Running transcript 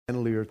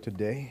Earlier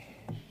today.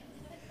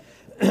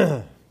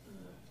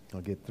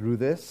 I'll get through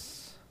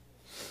this.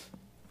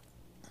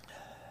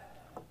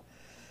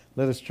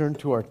 Let us turn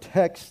to our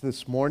text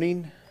this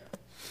morning,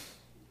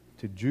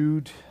 to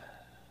Jude,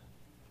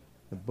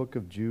 the book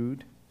of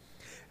Jude.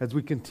 As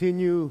we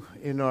continue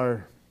in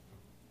our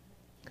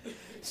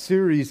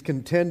series,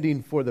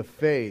 Contending for the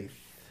Faith.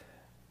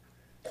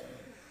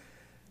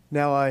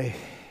 Now I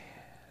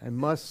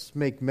must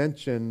make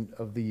mention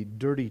of the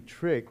dirty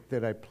trick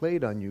that I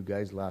played on you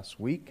guys last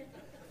week.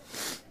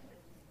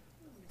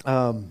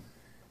 Yeah.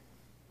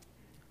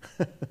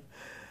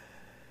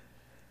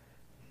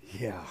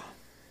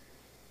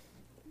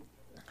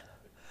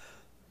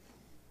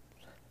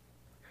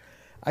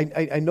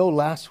 I know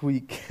last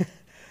week,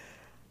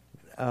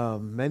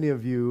 many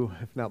of you,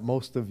 if not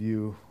most of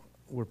you,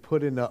 were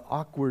put in an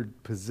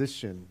awkward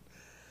position.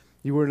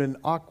 You were in an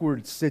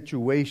awkward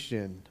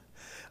situation.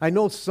 I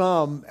know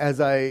some,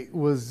 as I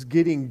was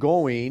getting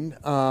going,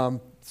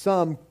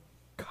 some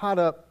caught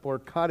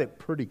it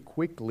pretty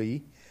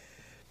quickly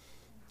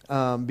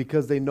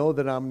because they know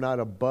that I'm not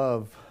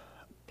above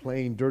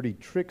playing dirty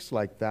tricks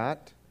like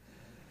that,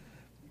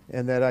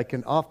 and that I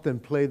can often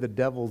play the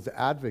devil's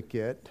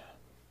advocate.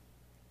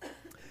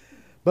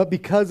 But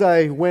because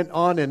I went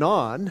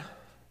on,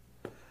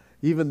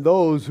 even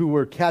those who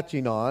were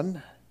catching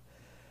on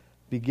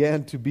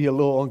began to be a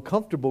little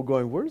uncomfortable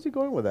going, where is he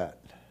going with that?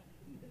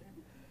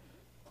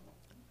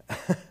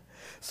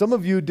 Some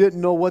of you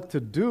didn't know what to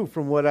do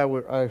from what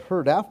I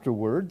heard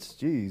afterwards.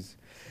 Jeez.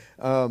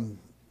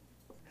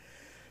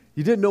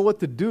 You didn't know what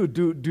to do.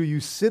 Do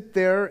you sit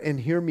there and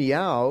hear me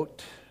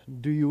out?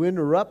 Do you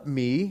interrupt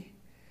me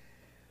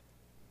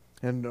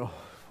and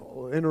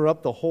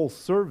interrupt the whole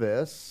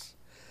service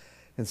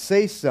and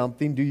say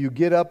something? Do you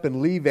get up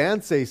and leave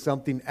and say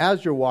something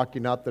as you're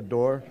walking out the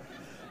door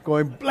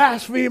going,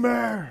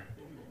 blasphemer?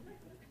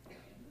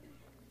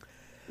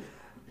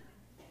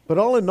 But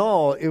all in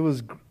all, it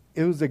was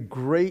a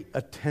great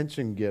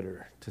attention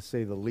getter, to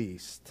say the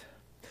least.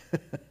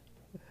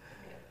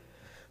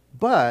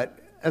 But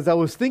as I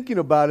was thinking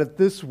about it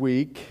this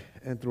week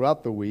and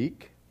throughout the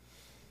week,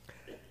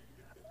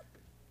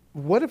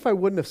 what if I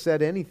wouldn't have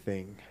said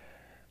anything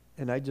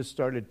and I just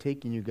started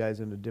taking you guys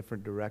in a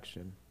different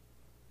direction?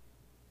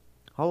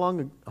 How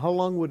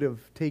long would it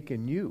have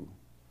taken you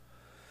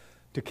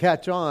to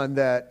catch on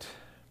that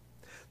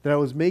I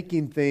was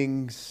making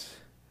things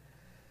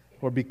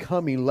or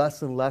becoming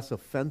less and less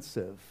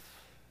offensive?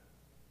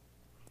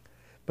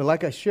 But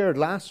like I shared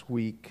last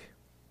week,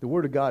 the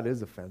Word of God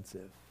is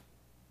offensive.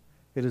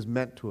 It is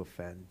meant to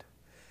offend.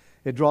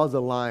 It draws a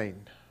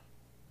line.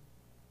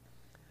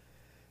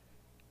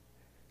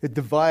 It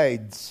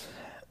divides.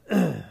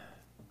 At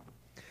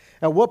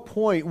what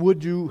point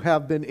would you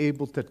have been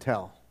able to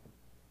tell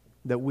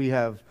that we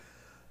have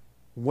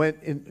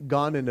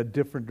gone in a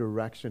different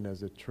direction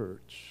as a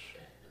church?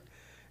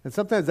 And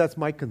sometimes that's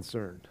my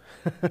concern,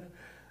 that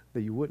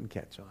you wouldn't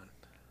catch on.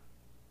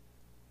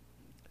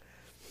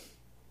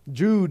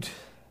 Jude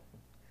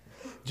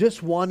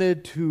just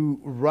wanted to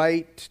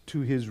write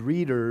to his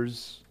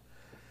readers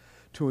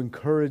to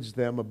encourage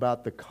them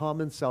about the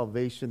common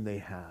salvation they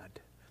had,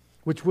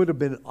 which would have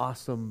been an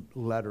awesome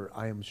letter,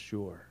 I am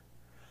sure.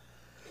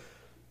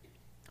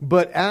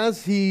 But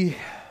as he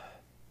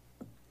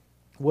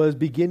was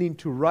beginning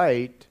to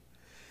write,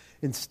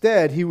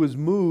 instead he was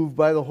moved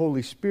by the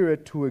Holy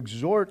Spirit to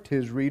exhort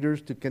his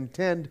readers to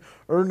contend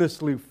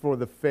earnestly for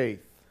the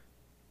faith.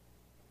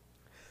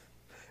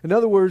 In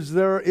other words,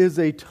 there is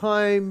a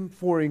time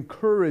for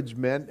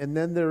encouragement, and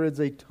then there is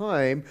a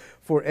time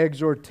for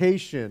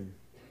exhortation.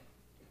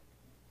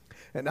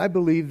 And I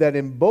believe that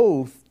in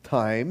both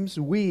times,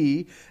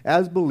 we,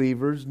 as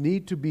believers,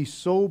 need to be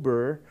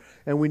sober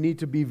and we need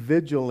to be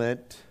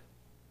vigilant,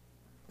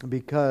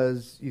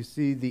 because, you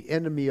see, the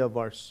enemy of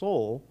our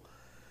soul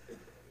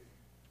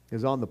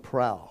is on the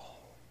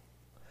prowl.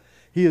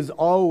 He is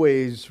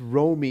always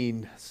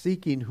roaming,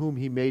 seeking whom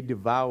he may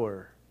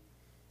devour,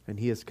 and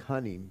he is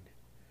cunning.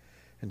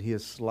 And he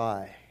is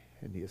sly,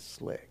 and he is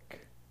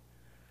slick.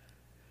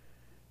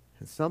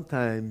 And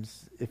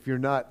sometimes, if you're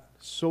not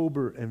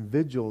sober and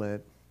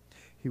vigilant,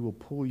 he will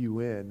pull you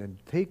in and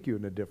take you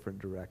in a different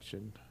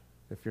direction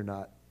if you're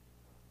not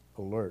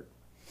alert.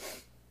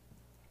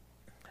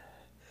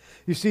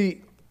 You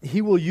see,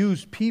 he will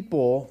use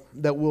people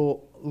that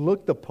will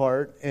look the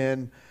part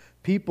and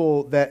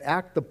people that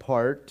act the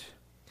part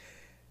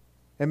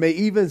and may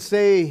even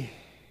say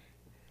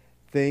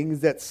things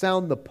that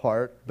sound the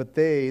part, but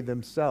they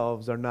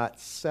themselves are not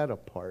set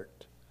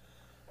apart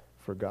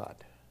for God.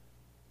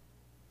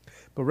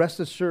 But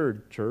rest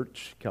assured,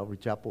 church, Calvary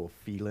Chapel of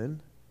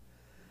Phelan,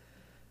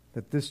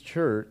 that this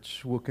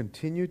church will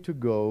continue to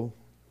go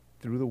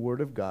through the Word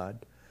of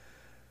God,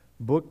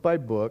 book by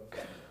book,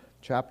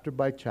 chapter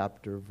by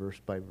chapter,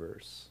 verse by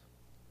verse.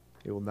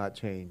 It will not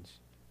change.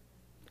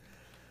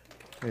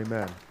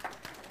 Amen.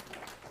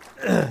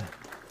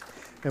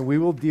 And we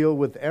will deal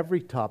with every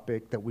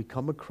topic that we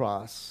come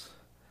across,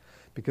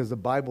 because the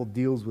Bible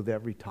deals with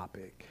every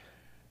topic.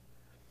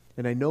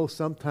 And I know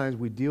sometimes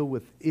we deal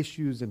with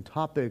issues and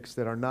topics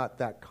that are not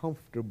that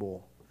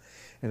comfortable.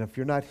 And if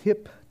you're not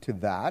hip to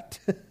that,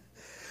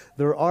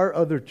 there are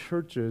other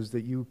churches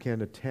that you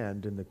can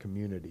attend in the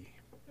community.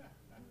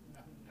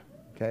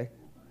 Okay?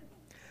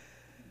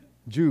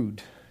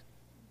 Jude,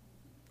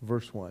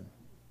 verse 1.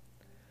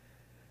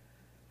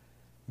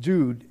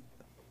 Jude,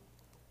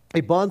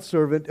 a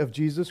bondservant of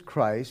Jesus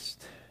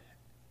Christ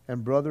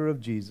and brother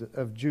of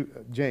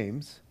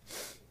James,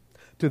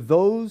 to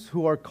those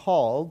who are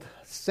called,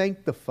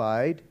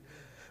 sanctified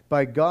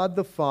by God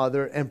the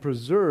Father, and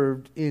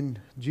preserved in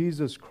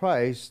Jesus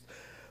Christ,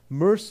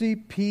 mercy,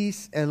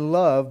 peace, and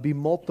love be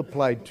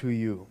multiplied to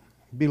you.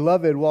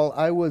 Beloved, while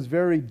I was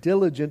very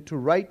diligent to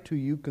write to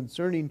you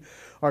concerning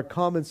our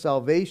common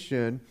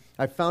salvation,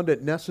 I found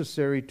it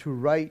necessary to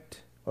write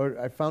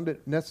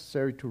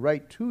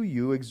to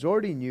you,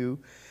 exhorting you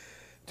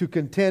to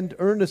contend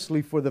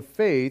earnestly for the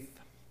faith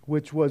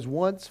which was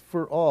once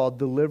for all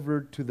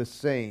delivered to the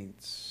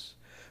saints.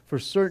 For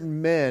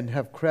certain men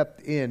have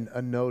crept in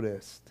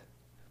unnoticed,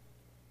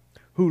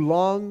 who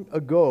long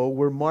ago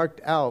were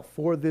marked out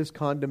for this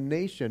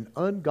condemnation,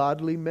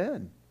 ungodly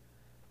men,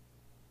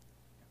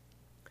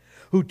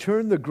 who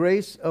turn the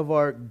grace of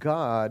our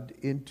God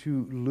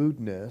into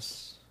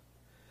lewdness,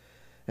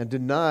 and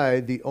deny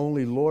the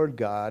only Lord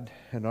God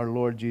and our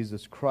Lord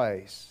Jesus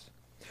Christ.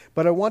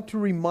 But I want to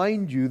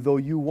remind you, though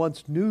you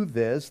once knew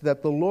this,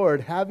 that the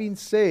Lord, having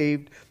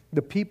saved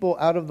the people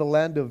out of the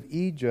land of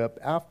Egypt,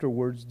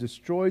 afterwards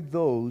destroyed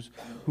those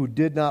who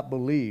did not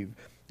believe.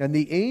 And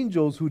the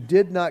angels who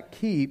did not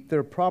keep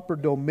their proper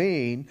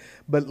domain,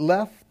 but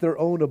left their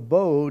own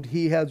abode,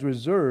 he has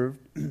reserved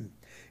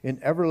in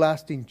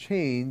everlasting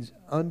chains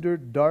under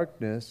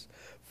darkness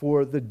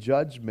for the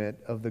judgment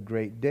of the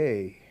great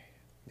day,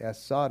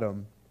 as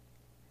Sodom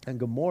and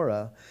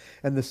Gomorrah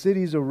and the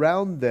cities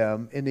around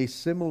them in a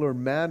similar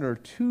manner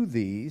to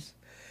these,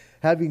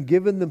 having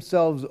given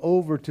themselves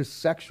over to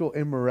sexual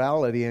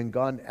immorality and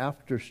gone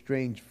after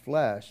strange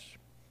flesh,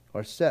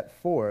 are set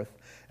forth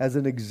as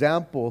an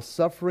example,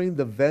 suffering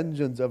the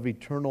vengeance of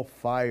eternal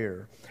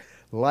fire.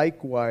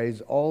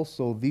 Likewise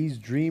also these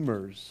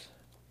dreamers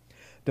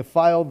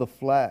defile the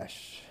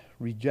flesh,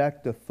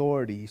 reject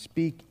authority,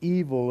 speak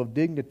evil of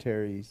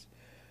dignitaries.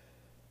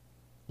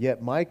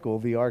 Yet Michael,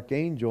 the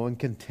archangel, in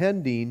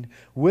contending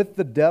with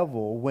the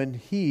devil when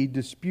he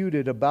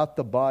disputed about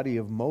the body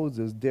of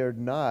Moses, dared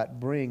not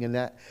bring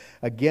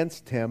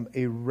against him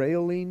a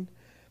reviling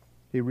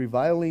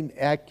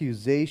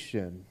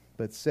accusation,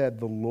 but said,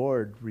 "The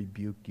Lord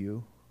rebuke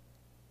you."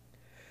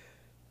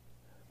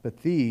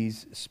 But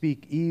these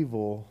speak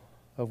evil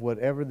of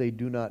whatever they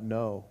do not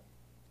know.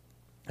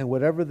 And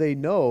whatever they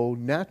know,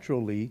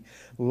 naturally,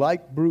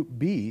 like brute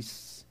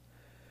beasts,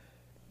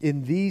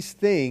 in these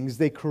things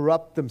they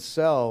corrupt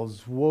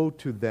themselves. Woe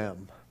to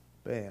them.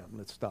 Bam,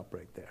 let's stop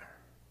right there.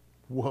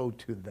 Woe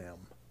to them.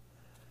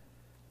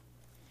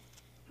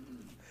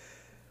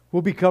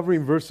 We'll be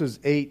covering verses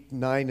 8,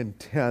 9, and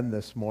 10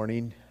 this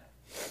morning.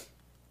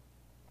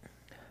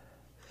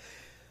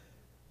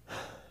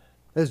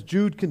 As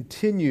Jude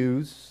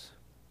continues,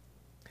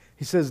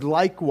 he says,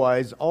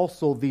 likewise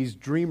also these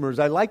dreamers.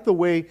 I like the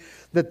way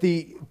that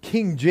the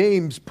King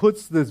James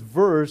puts this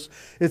verse.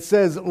 It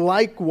says,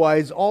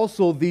 likewise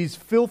also these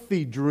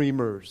filthy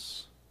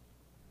dreamers.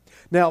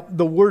 Now,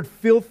 the word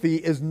filthy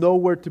is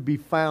nowhere to be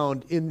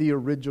found in the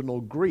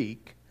original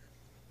Greek.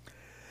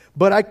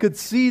 But I could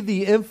see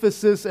the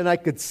emphasis and I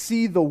could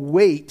see the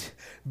weight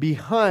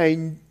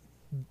behind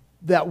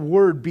that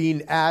word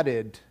being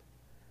added,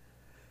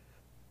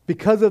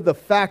 because of the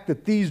fact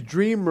that these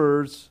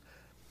dreamers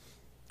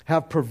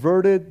have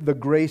perverted the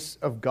grace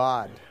of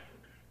God.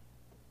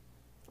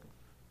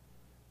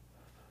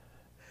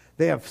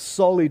 They have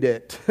sullied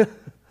it.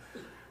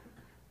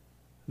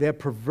 They have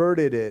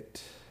perverted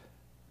it.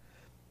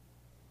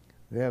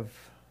 They have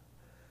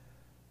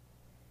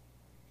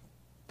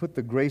put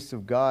the grace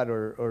of God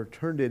or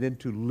turned it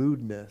into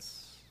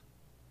lewdness,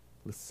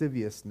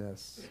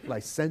 lasciviousness,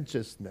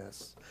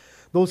 licentiousness.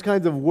 Those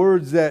kinds of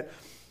words that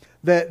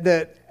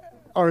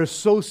are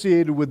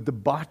associated with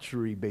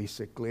debauchery,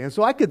 basically. And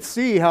so I could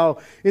see how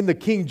in the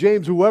King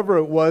James, whoever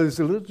it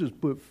was, let's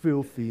just put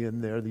filthy in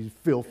there, these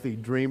filthy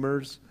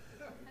dreamers,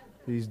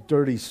 these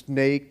dirty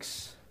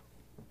snakes,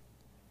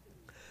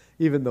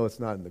 even though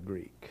it's not in the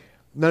Greek.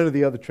 None of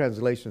the other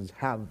translations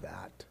have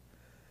that.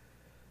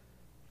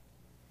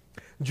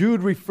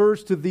 Jude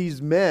refers to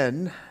these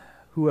men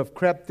who have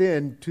crept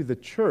into the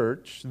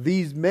church,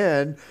 these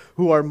men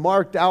who are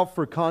marked out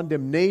for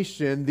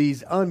condemnation,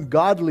 these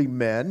ungodly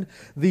men,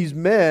 these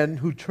men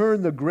who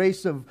turn the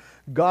grace of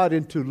God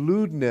into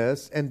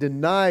lewdness and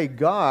deny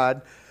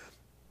God,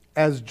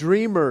 as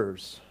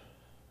dreamers.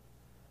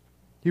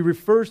 He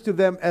refers to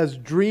them as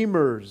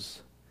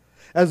dreamers,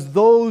 as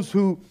those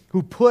who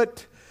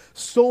put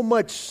so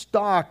much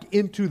stock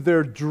into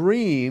their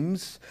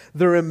dreams,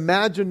 their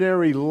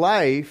imaginary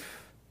life,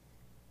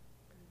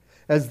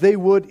 as they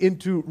would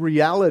into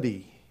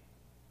reality,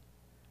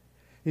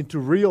 into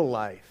real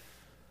life.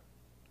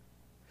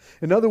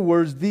 In other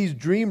words, these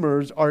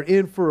dreamers are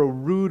in for a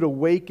rude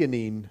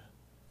awakening.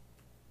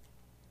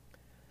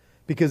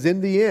 Because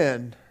in the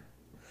end,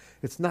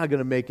 it's not going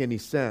to make any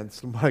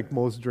sense, like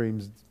most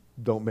dreams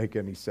don't make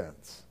any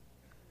sense.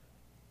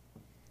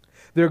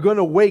 They're going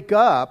to wake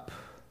up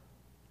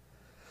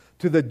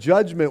to the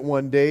judgment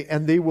one day,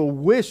 and they will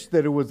wish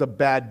that it was a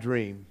bad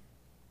dream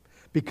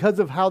because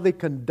of how they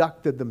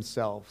conducted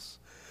themselves,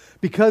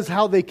 because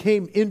how they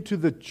came into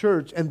the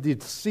church and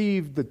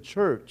deceived the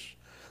church.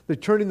 They're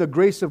turning the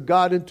grace of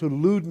God into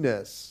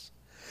lewdness.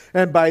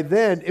 And by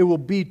then, it will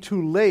be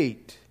too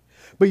late.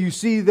 But you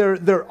see,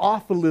 they're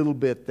off a little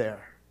bit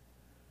there.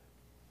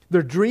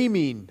 They're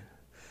dreaming.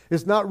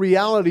 It's not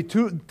reality.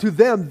 To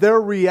them,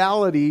 their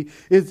reality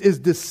is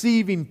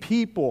deceiving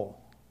people.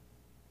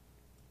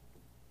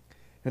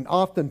 And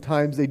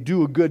oftentimes they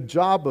do a good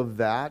job of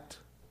that.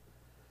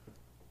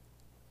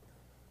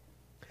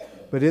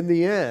 But in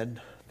the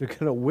end, they're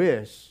going to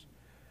wish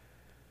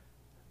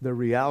their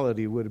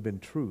reality would have been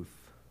truth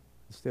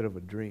instead of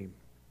a dream.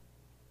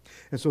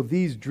 And so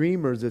these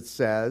dreamers, it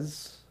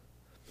says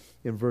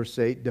in verse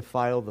 8,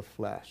 defile the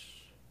flesh.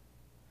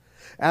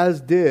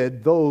 As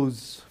did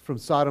those from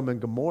Sodom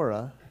and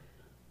Gomorrah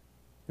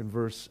in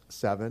verse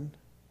 7.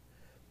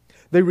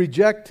 They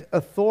reject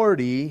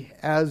authority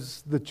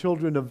as the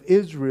children of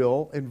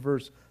Israel in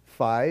verse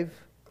 5.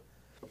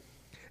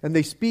 And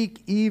they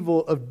speak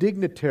evil of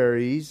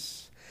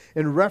dignitaries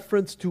in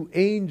reference to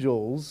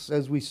angels,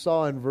 as we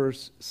saw in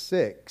verse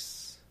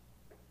 6.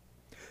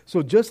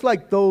 So just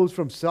like those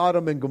from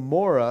Sodom and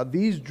Gomorrah,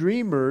 these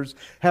dreamers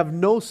have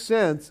no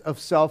sense of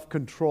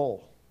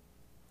self-control.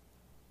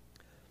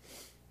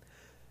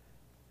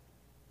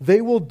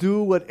 They will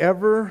do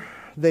whatever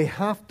they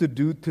have to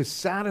do to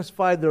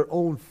satisfy their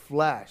own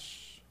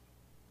flesh.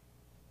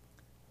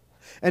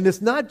 And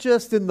it's not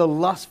just in the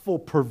lustful,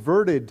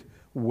 perverted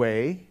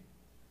way.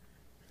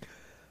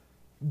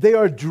 They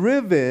are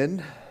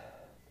driven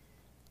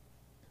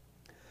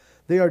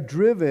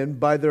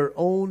by their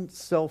own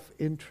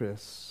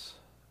self-interests.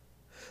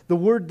 The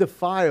word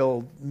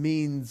defiled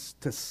means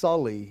to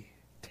sully,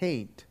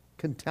 taint,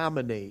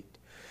 contaminate.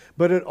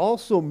 But it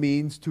also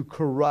means to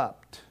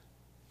corrupt.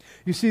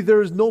 You see,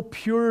 there is no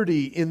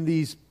purity in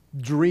these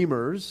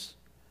dreamers.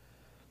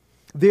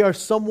 They are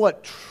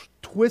somewhat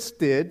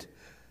twisted,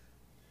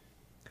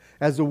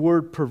 as the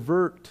word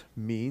pervert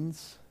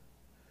means.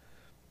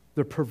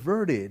 They're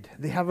perverted.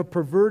 They have a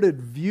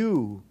perverted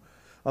view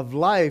of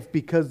life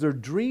because they're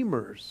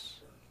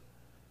dreamers.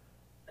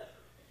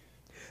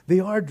 They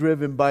are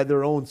driven by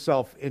their own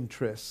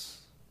self-interests.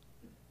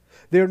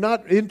 They're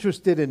not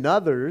interested in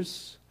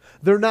others.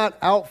 They're not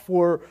out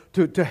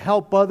to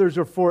help others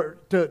or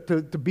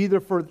to be there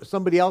for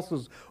somebody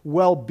else's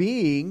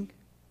well-being.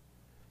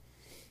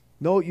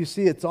 No, you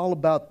see, it's all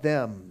about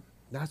them.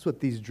 That's what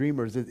these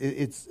dreamers,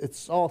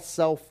 it's all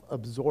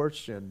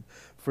self-absorption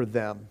for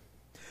them.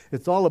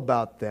 It's all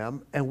about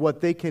them and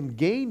what they can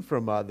gain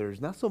from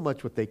others, not so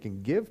much what they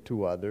can give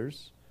to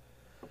others.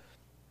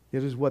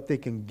 It is what they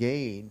can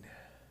gain.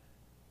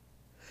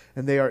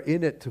 And they are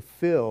in it to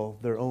fill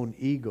their own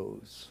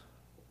egos.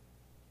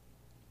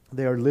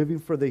 They are living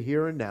for the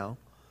here and now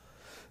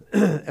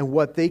and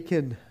what they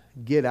can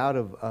get out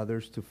of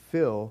others to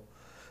fill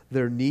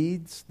their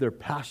needs, their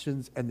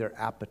passions, and their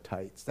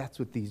appetites. That's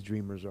what these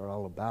dreamers are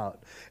all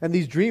about. And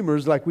these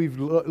dreamers, like we've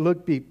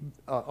looked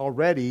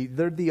already,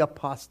 they're the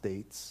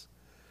apostates,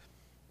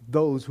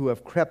 those who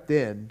have crept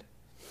in.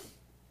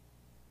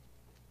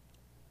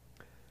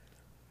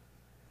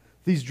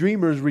 These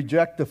dreamers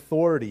reject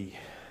authority,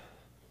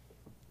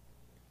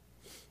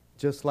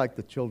 just like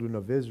the children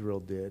of Israel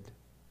did.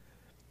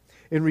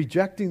 In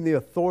rejecting the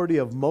authority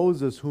of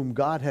Moses, whom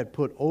God had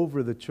put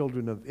over the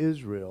children of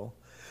Israel,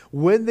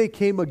 when they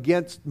came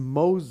against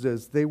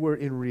Moses, they were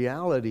in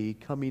reality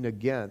coming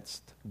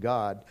against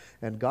God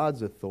and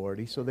God's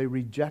authority, so they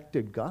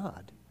rejected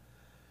God.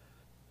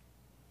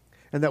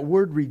 And that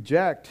word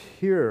reject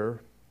here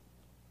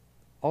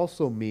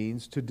also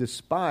means to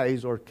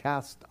despise or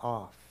cast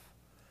off.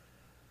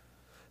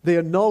 They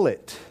annul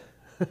it.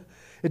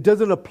 It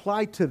doesn't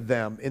apply to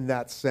them in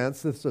that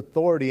sense, this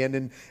authority.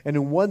 And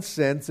in one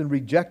sense, in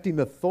rejecting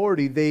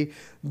authority,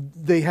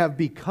 they have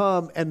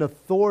become an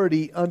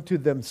authority unto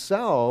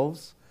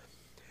themselves.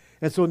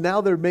 And so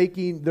now they're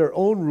making their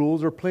own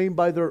rules or playing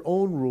by their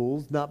own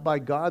rules, not by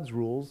God's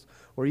rules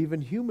or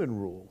even human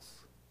rules.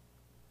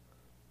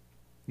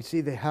 You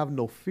see, they have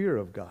no fear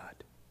of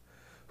God,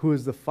 who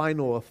is the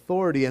final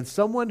authority. And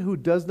someone who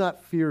does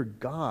not fear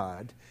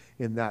God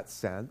in that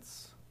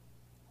sense,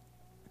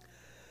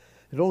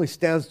 it only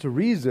stands to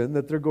reason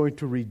that they're going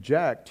to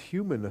reject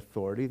human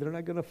authority. They're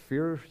not going to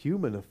fear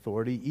human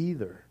authority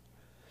either.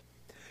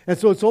 And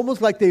so it's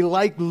almost like they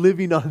like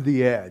living on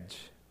the edge.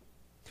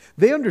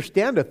 They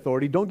understand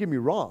authority, don't get me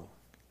wrong.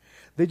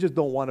 They just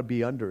don't want to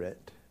be under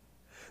it.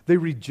 They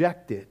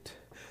reject it.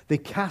 They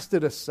cast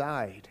it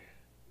aside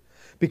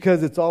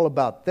because it's all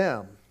about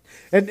them.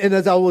 And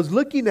as I was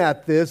looking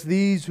at this,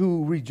 these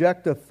who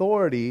reject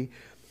authority,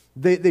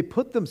 they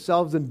put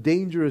themselves in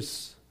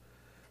dangerous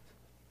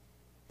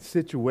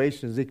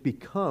situations, they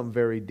become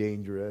very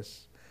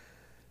dangerous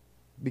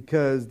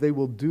because they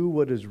will do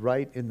what is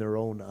right in their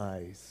own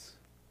eyes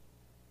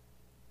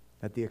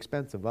at the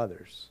expense of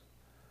others.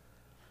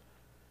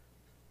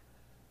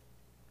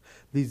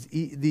 These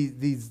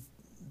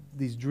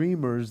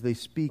dreamers, they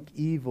speak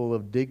evil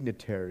of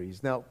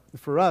dignitaries. Now,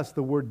 for us,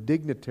 the word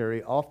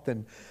dignitary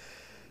often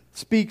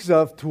speaks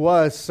of to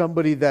us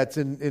somebody that's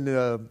in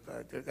a,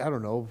 I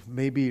don't know,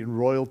 maybe in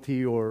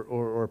royalty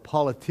or a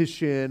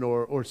politician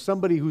or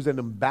somebody who's an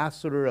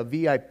ambassador, a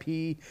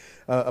VIP,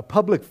 a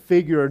public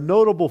figure, a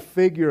notable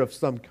figure of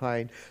some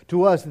kind.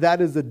 To us,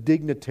 that is a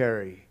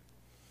dignitary.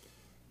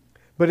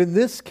 But in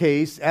this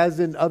case, as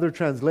in other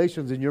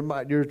translations, and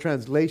your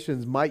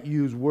translations might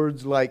use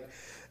words like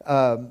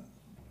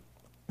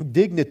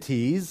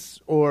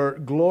dignities or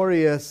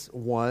glorious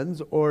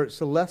ones or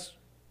celestial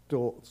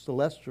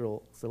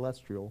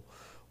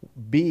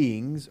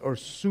beings or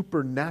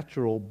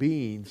supernatural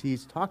beings.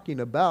 He's talking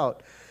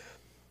about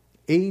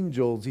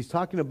angels. He's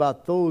talking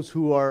about those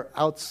who are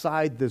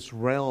outside this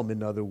realm,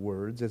 in other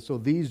words. And so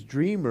these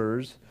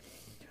dreamers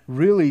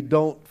really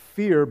don't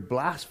fear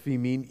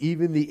blaspheming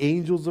even the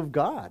angels of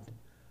God.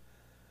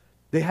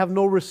 They have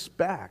no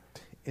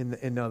respect,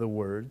 in other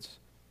words.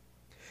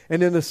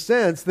 And in a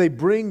sense, they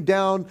bring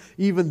down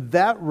even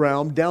that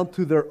realm down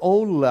to their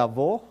own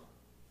level.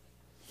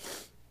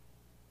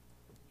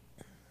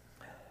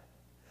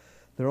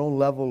 Their own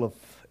level of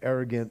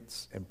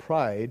arrogance and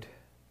pride.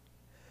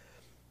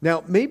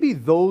 Now, maybe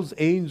those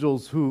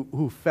angels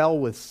who fell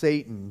with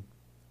Satan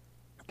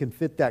can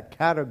fit that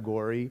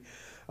category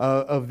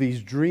of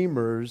these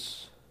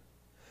dreamers.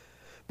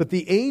 But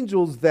the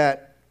angels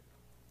that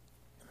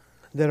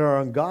are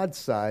on God's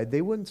side,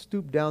 they wouldn't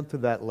stoop down to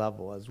that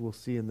level, as we'll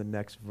see in the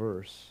next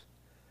verse.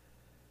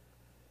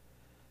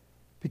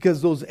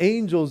 Because those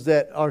angels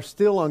that are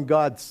still on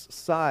God's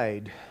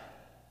side,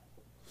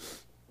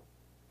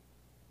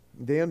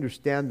 they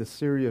understand the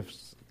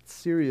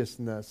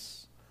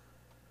seriousness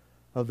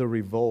of the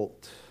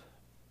revolt.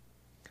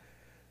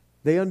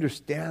 They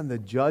understand the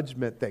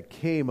judgment that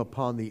came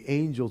upon the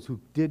angels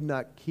who did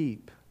not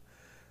keep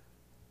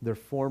their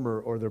former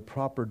or their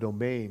proper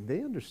domain.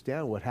 They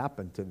understand what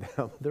happened to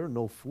them. They're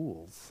no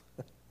fools.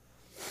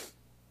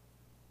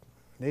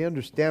 They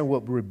understand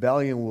what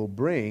rebellion will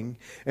bring.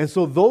 And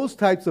so those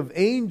types of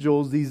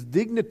angels, these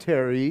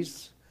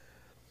dignitaries,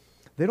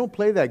 they don't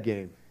play that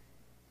game.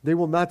 They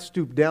will not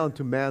stoop down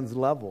to man's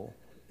level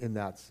in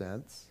that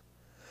sense.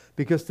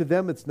 Because to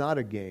them it's not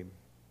a game.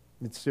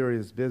 It's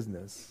serious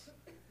business.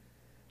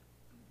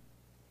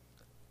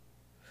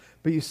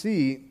 But you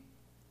see,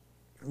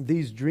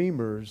 these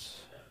dreamers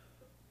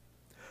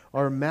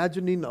are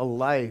imagining a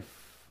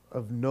life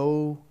of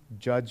no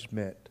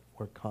judgment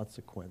or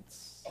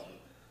consequence.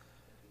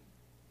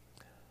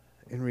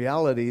 In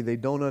reality, they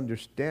don't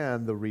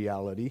understand the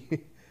reality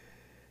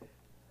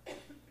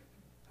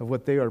of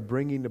what they are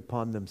bringing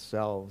upon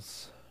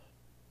themselves.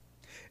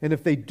 And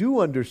if they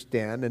do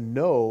understand and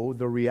know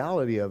the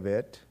reality of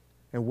it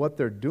and what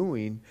they're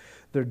doing,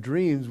 their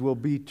dreams will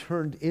be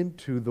turned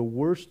into the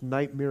worst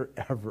nightmare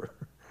ever.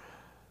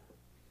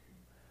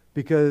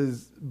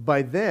 Because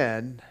by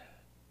then,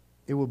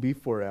 it will be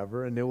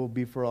forever and it will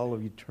be for all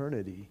of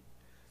eternity.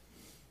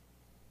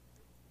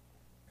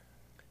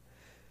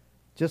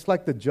 Just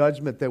like the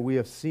judgment that we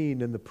have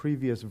seen in the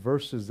previous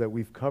verses that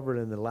we've covered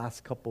in the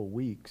last couple of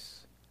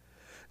weeks,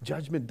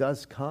 judgment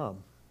does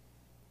come.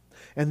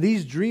 And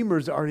these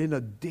dreamers are in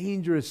a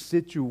dangerous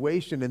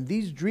situation. And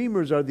these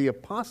dreamers are the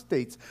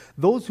apostates,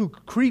 those who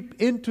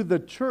creep into the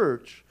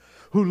church,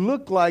 who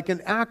look like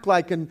and act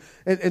like and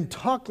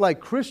talk like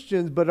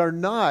Christians but are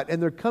not.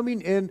 And they're coming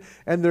in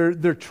and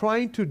they're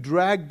trying to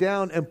drag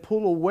down and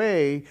pull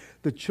away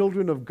the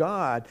children of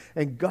God.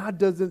 And God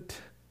doesn't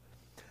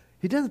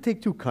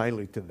take too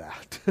kindly to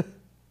that.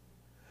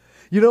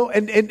 You know,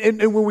 and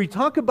when we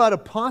talk about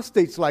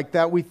apostates like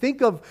that, we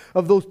think of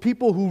those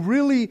people who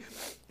really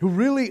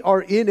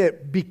are in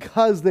it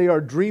because they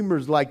are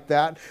dreamers like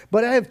that.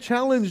 But I have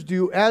challenged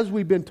you, as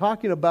we've been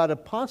talking about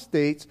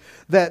apostates,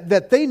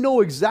 that they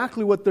know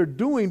exactly what they're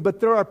doing, but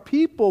there are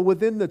people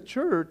within the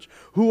church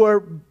who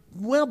are,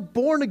 well,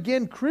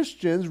 born-again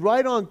Christians,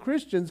 right-on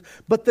Christians,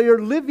 but they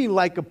are living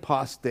like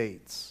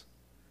apostates.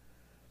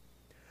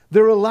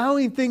 They're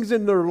allowing things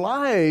in their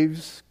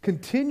lives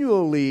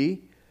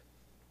continually,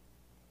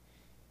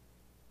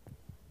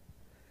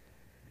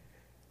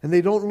 and they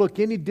don't look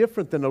any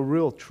different than a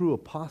real true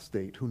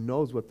apostate who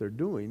knows what they're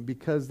doing,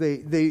 because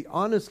they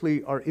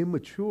honestly are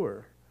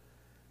immature.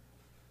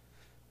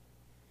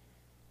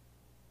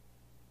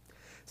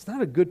 It's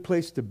not a good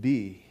place to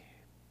be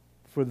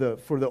for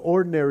the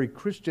ordinary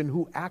Christian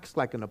who acts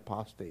like an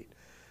apostate.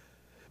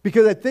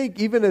 Because I think,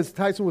 even as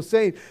Tyson was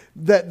saying,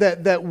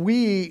 that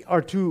we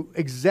are to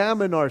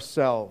examine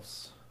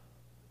ourselves.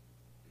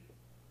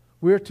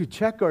 We are to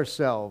check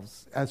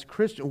ourselves as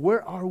Christians.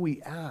 Where are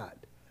we at?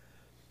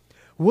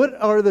 What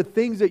are the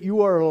things that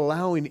you are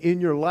allowing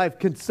in your life?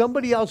 Can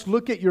somebody else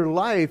look at your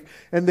life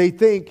and they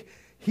think,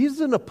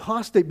 He's an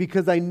apostate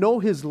because I know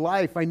his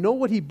life. I know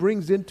what he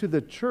brings into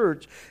the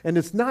church, and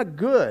it's not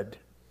good.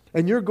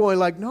 And you're going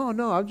like, no,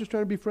 I'm just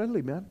trying to be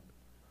friendly, man.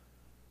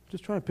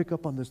 Just trying to pick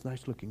up on this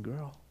nice-looking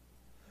girl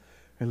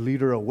and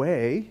lead her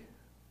away.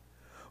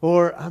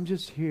 Or I'm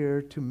just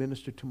here to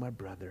minister to my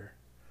brother.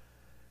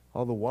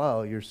 All the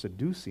while, you're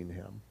seducing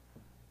him.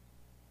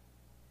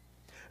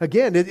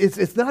 Again,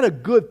 it's not a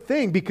good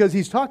thing because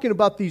he's talking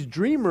about these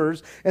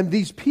dreamers and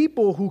these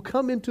people who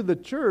come into the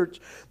church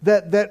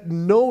that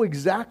know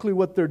exactly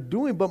what they're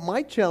doing. But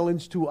my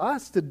challenge to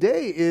us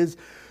today is,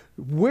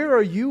 where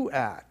are you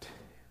at?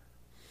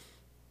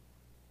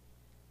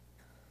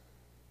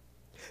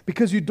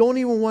 Because you don't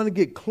even want to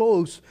get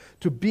close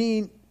to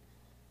being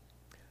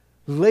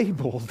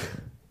labeled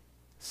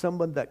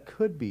someone that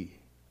could be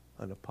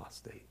an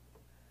apostate,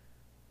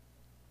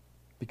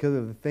 because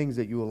of the things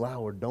that you allow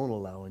or don't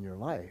allow in your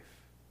life.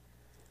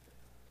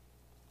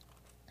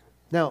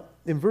 Now,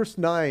 in verse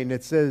 9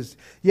 it says,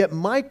 "Yet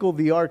Michael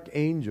the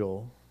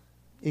archangel,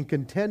 in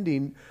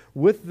contending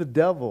with the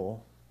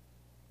devil,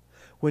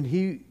 when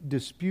he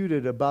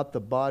disputed about the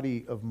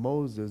body of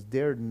Moses,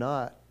 dared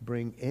not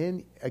bring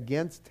in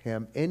against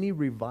him any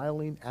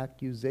reviling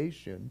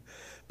accusation,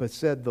 but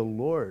said, 'The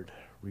Lord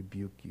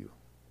rebuke you.'"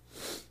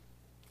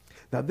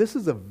 Now, this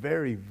is a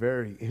very,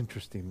 very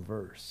interesting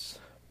verse,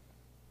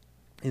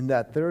 in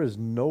that there is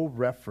no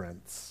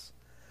reference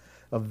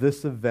of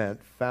this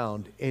event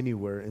found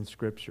anywhere in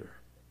Scripture.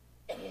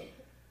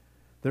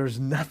 There's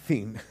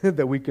nothing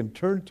that we can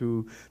turn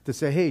to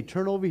say, hey,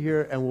 turn over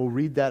here and we'll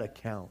read that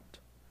account.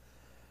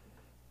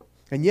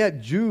 And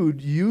yet Jude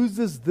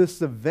uses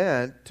this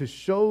event to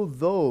show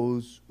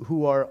those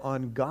who are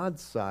on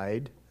God's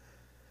side,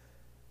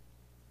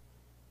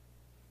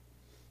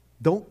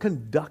 don't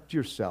conduct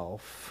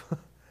yourself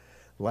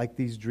like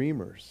these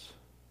dreamers.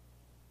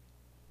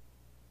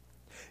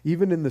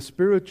 Even in the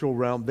spiritual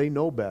realm, they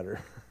know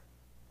better.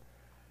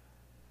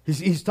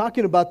 He's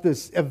talking about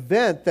this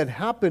event that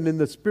happened in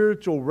the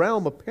spiritual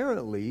realm,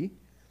 apparently.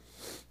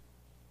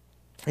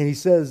 And he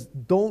says,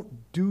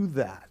 don't do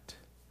that.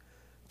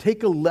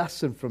 Take a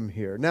lesson from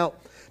here. Now,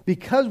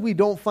 because we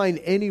don't find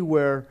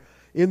anywhere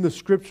in the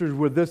Scriptures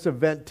where this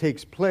event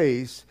takes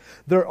place,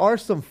 there are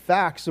some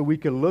facts that we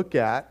can look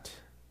at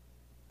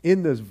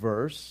in this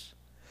verse.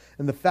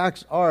 And the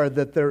facts are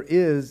that there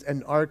is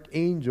an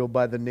archangel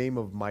by the name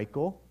of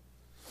Michael.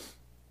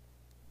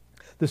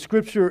 The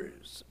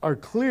Scriptures are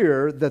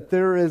clear that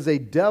there is a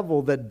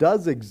devil that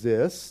does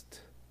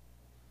exist.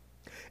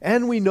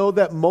 And we know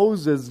that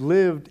Moses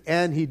lived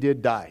and he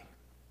did die.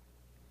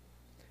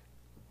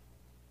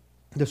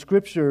 The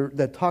Scripture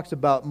that talks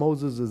about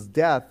Moses'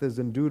 death is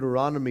in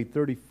Deuteronomy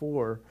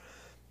 34,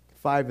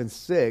 5 and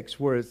 6,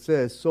 where it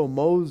says, "So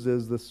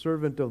Moses, the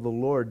servant of the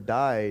Lord,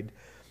 died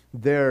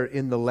there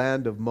in the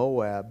land of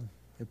Moab,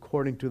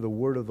 according to the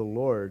word of the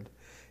Lord.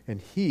 And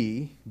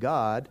he,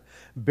 God,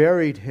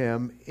 buried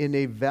him in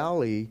a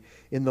valley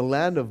in the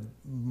land of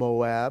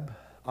Moab,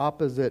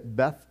 opposite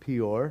Beth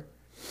Peor.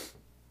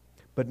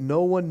 But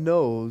no one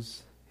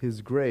knows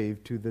his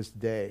grave to this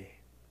day."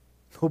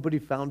 Nobody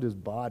found his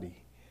body.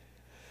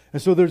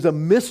 And so there's a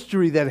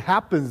mystery that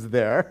happens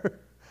there.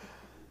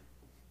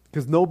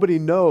 Because nobody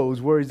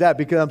knows where he's at.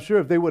 Because I'm sure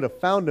if they would have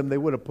found him, they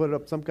would have put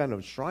up some kind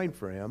of shrine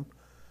for him.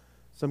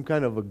 Some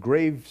kind of a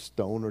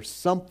gravestone or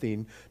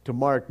something to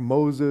mark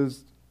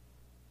Moses,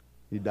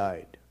 he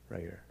died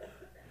right here.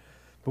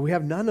 But we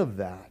have none of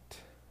that.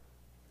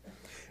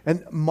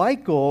 And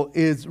Michael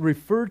is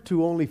referred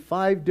to only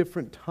 5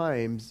 different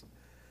times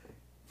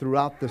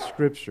throughout the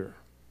Scripture.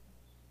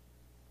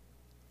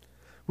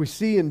 We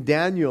see in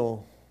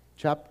Daniel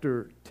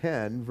chapter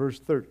 10, verse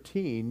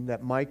 13,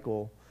 that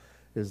Michael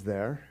is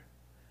there.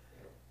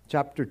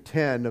 Chapter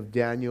 10 of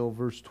Daniel,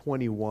 verse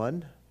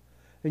 21.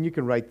 And you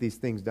can write these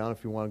things down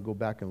if you want to go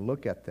back and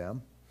look at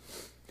them.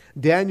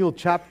 Daniel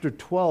chapter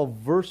 12,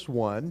 verse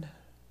 1.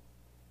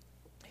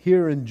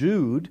 Here in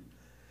Jude.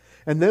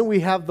 And then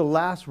we have the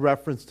last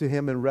reference to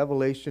him in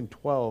Revelation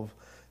 12,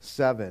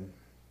 7.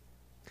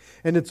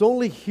 And it's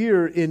only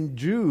here in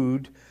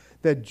Jude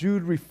that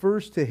Jude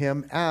refers to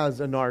him as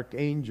an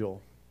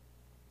archangel.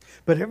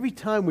 But every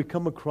time we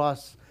come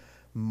across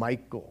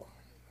Michael,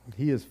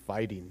 he is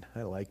fighting.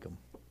 I like him.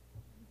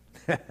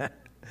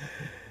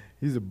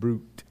 He's a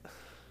brute.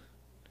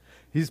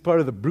 He's part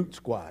of the brute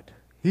squad.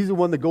 He's the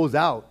one that goes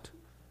out.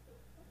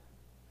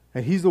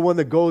 And he's the one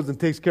that goes and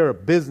takes care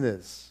of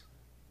business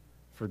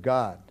for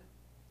God.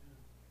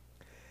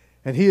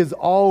 And he has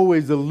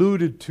always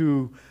alluded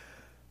to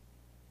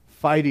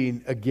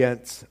fighting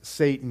against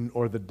Satan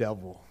or the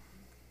devil.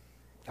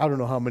 I don't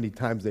know how many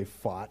times they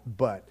fought,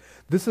 but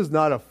this is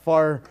not a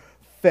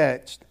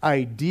far-fetched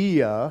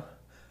idea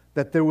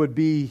that there would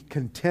be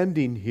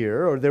contending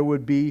here, or there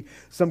would be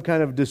some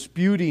kind of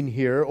disputing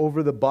here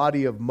over the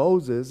body of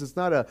Moses. It's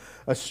not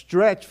a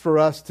stretch for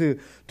us to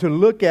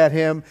look at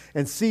him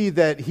and see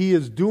that he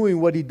is doing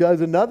what he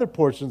does in other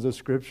portions of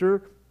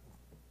Scripture,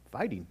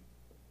 fighting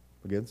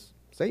against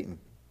Satan.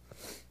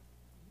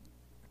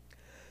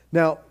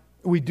 Now,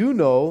 we do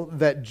know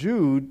that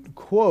Jude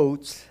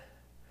quotes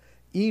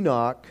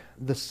Enoch,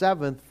 the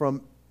seventh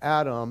from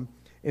Adam,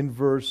 in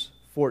verse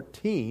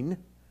 14.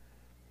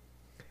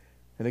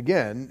 And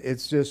again,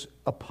 it's just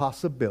a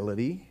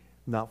possibility,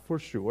 not for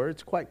sure.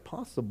 It's quite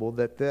possible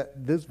that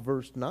this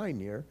verse 9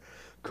 here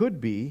can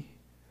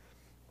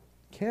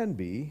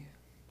be,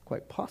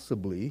 quite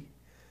possibly,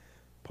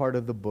 part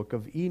of the book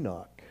of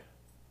Enoch.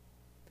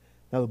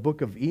 Now, the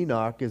book of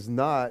Enoch is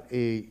not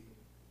a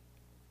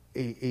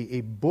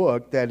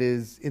book that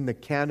is in the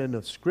canon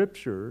of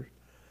Scripture.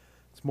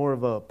 It's more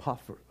of a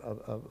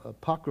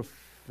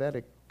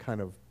apocryphatic kind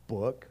of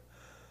book.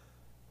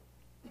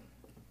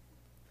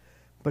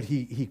 But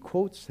he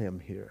quotes him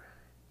here.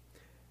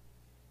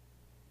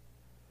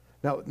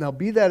 Now,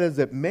 be that as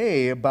it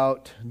may,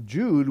 about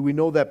Jude, we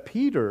know that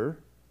Peter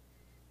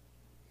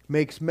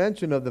makes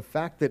mention of the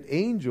fact that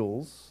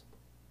angels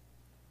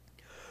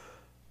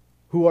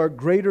who are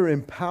greater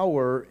in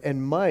power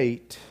and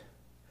might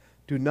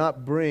do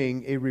not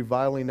bring a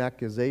reviling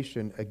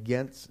accusation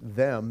against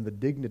them, the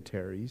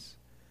dignitaries,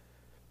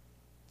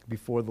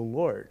 before the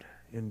Lord,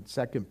 in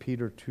 2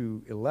 Peter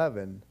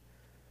 2:11.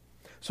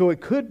 So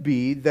it could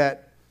be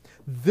that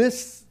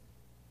this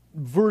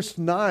verse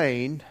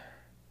 9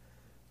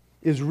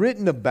 is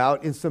written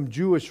about in some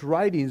Jewish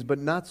writings, but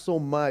not so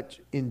much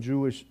in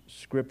Jewish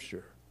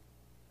scripture.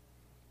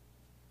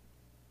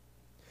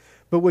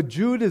 But what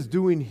Jude is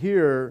doing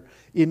here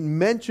in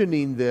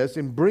mentioning this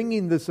and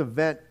bringing this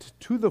event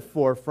to the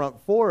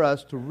forefront for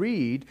us to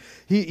read,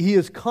 he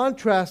is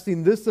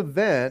contrasting this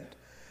event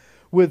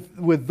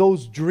with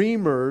those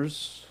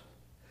dreamers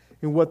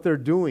and what they're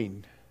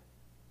doing.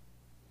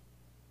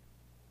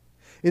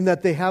 In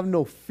that they have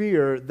no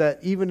fear, that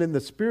even in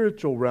the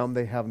spiritual realm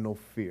they have no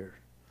fear.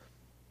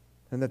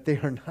 And that they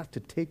are not to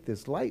take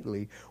this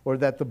lightly, or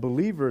that the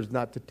believer is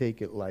not to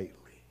take it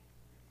lightly.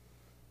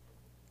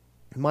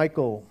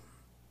 Michael,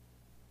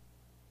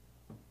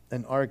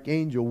 an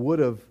archangel, would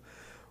have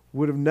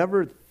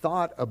never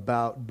thought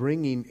about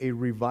bringing a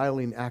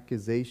reviling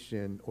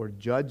accusation or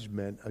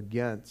judgment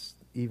against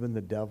even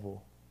the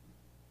devil.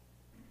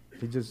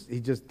 He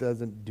just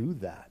doesn't do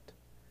that.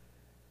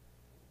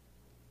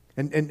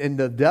 And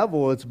the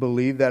devil, it's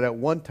believed that at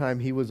one time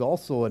he was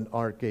also an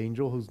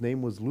archangel whose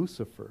name was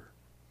Lucifer.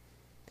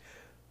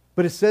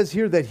 But it says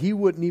here that he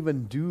wouldn't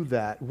even do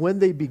that when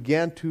they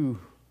began to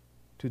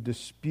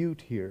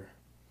dispute here.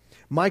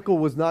 Michael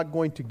was not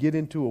going to get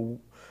into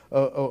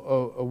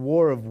a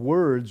war of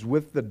words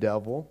with the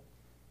devil,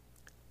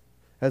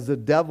 as the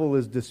devil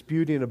is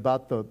disputing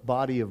about the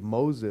body of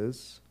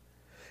Moses.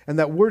 And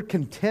that word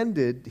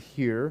contended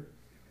here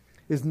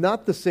is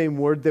not the same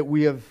word that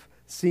we have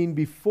seen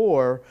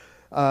before,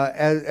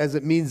 as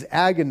it means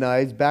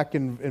agonize back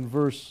in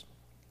verse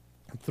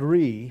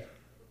 3.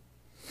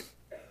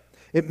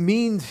 It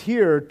means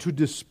here to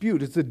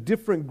dispute. It's a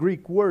different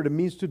Greek word. It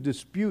means to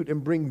dispute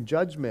and bring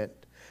judgment,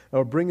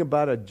 or bring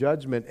about a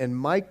judgment. And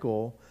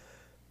Michael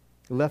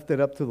left it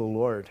up to the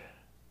Lord.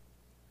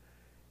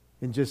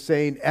 And just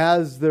saying,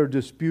 as they're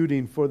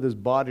disputing for this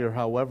body, or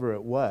however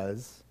it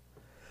was,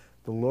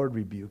 the Lord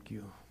rebuke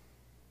you.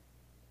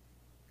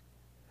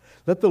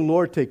 Let the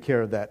Lord take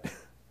care of that.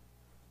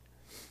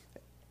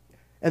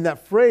 And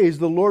that phrase,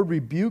 the Lord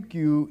rebuke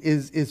you,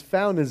 is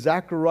found in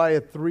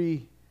Zechariah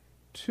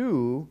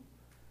 3:2,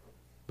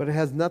 but it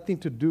has nothing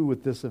to do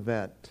with this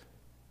event.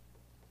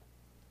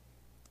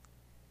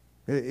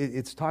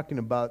 It's talking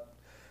about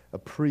a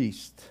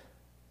priest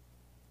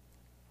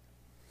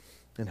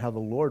and how the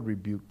Lord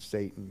rebuked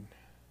Satan.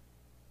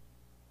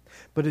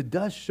 But it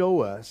does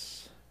show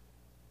us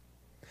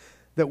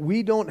that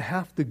we don't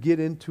have to get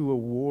into a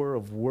war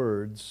of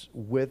words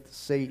with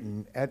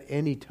Satan at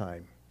any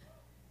time.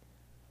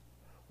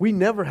 We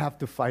never have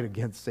to fight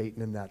against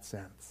Satan in that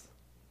sense.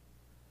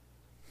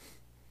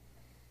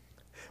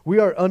 We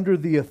are under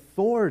the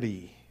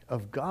authority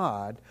of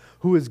God,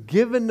 who has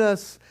given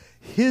us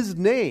His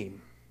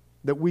name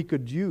that we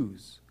could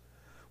use.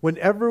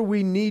 Whenever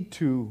we need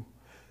to,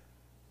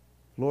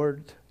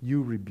 Lord,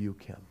 you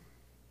rebuke him.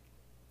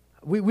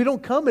 We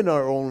don't come in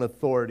our own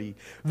authority.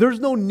 There's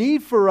no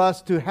need for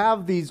us to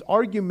have these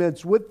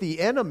arguments with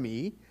the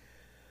enemy,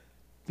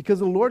 because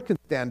the Lord can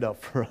stand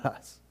up for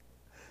us.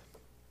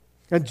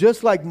 And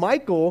just like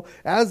Michael,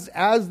 as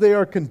they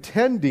are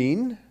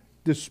contending,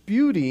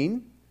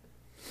 disputing,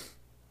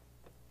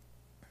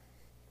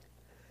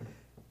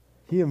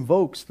 he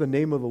invokes the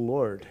name of the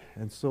Lord.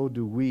 And so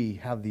do we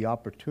have the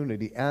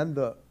opportunity and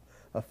the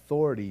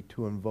authority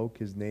to invoke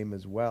His name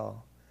as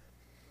well.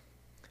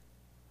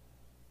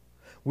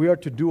 We are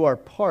to do our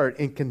part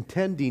in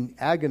contending,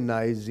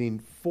 agonizing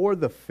for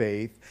the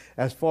faith,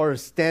 as far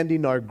as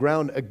standing our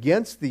ground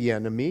against the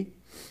enemy.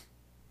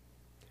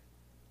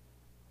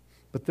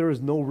 But there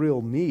is no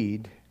real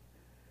need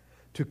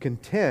to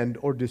contend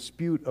or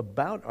dispute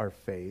about our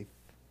faith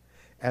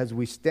as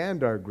we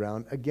stand our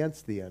ground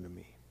against the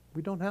enemy.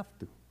 We don't have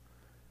to.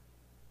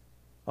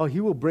 Oh, he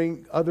will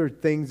bring other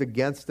things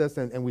against us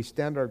and we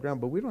stand our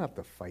ground, but we don't have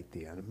to fight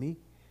the enemy.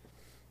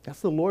 That's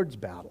the Lord's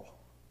battle.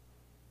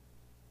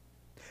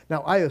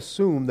 Now, I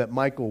assume that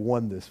Michael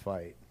won this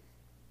fight.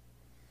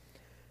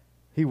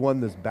 He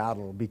won this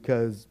battle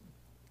because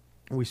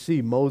we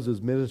see Moses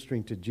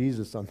ministering to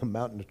Jesus on the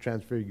mountain of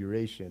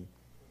transfiguration.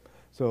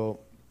 So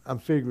I'm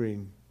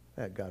figuring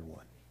that God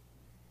won.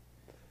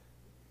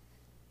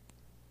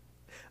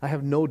 I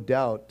have no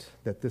doubt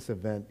that this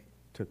event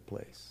took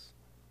place.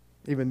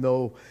 Even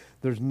though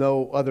there's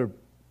no other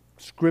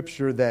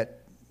scripture that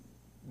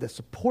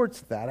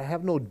supports that, I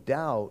have no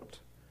doubt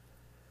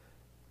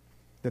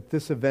that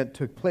this event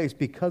took place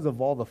because of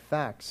all the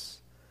facts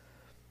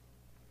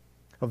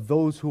of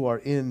those who are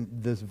in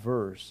this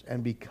verse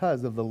and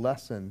because of the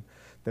lesson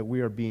that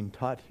we are being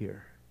taught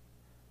here.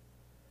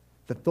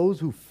 That those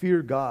who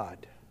fear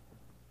God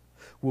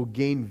will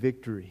gain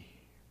victory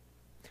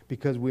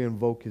because we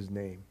invoke His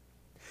name.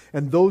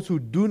 And those who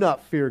do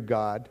not fear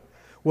God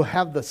will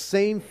have the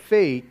same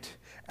fate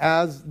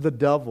as the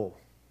devil.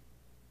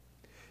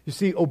 You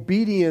see,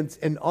 obedience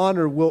and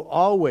honor will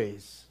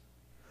always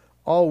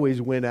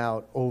win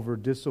out over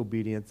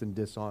disobedience and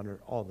dishonor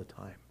all the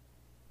time.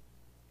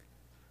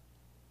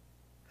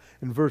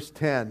 In verse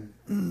 10,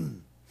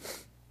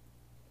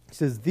 it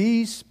says,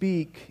 "These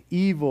speak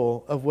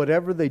evil of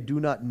whatever they do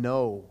not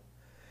know,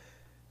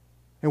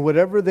 and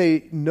whatever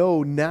they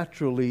know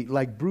naturally,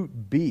 like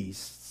brute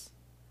beasts.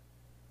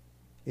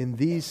 In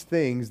these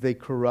things they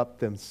corrupt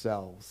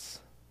themselves."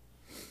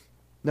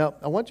 Now,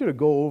 I want you to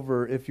go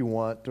over, if you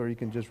want, or you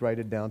can just write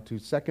it down, to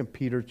 2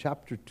 Peter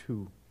chapter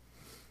 2.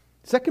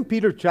 2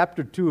 Peter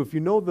chapter 2, if you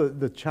know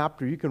the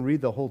chapter, you can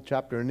read the whole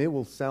chapter, and it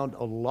will sound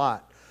a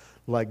lot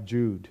like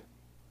Jude.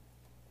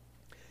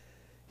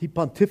 He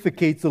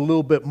pontificates a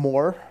little bit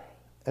more,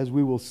 as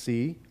we will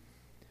see.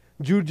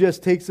 Jude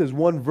just takes as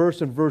one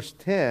verse in verse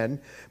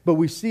 10, but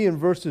we see in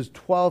verses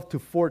 12 to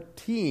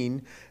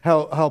 14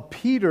 how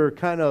Peter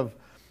kind of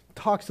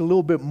talks a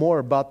little bit more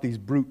about these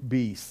brute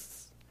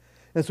beasts.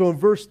 And so in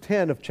verse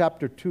 10 of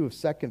chapter 2 of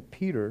 2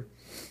 Peter,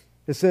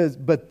 it says,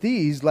 "But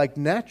these, like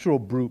natural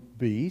brute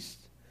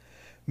beasts,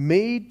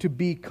 made to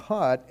be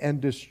caught and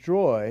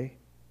destroyed,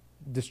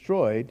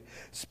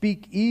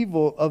 speak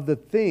evil of the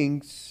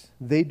things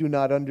they do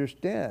not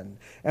understand,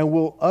 and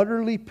will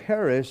utterly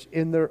perish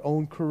in their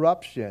own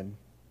corruption,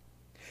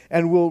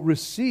 and will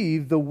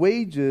receive the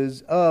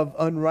wages of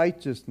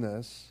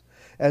unrighteousness,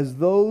 as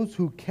those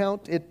who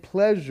count it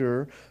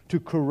pleasure to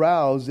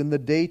carouse in the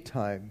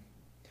daytime.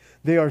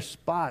 They are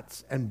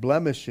spots and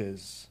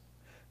blemishes,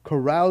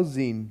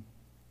 carousing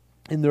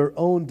in their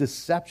own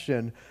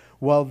deception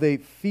while they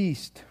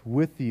feast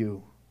with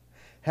you,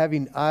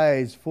 having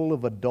eyes full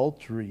of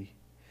adultery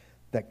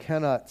that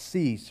cannot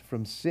cease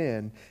from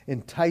sin,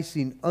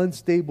 enticing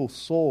unstable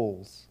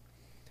souls.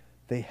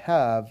 They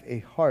have a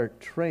heart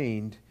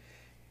trained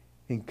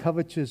in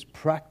covetous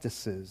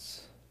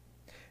practices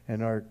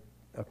and are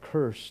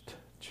accursed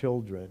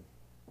children."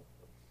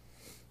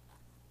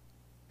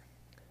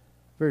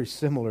 Very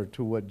similar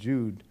to what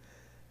Jude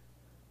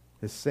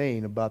is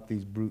saying about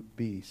these brute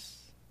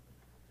beasts.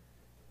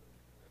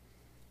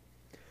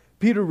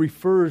 Peter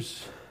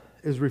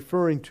is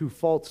referring to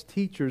false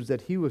teachers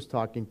that he was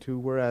talking to,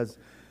 whereas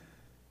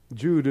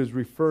Jude is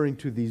referring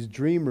to these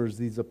dreamers,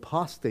 these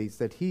apostates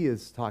that he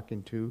is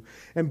talking to.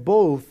 And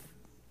both,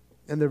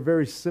 and they're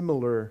very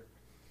similar,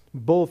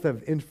 both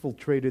have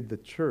infiltrated the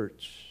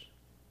church.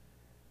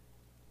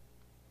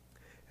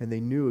 And they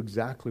knew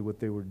exactly what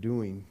they were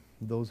doing,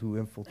 those who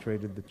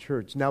infiltrated the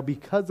church. Now,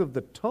 because of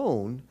the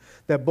tone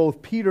that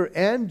both Peter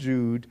and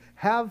Jude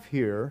have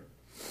here,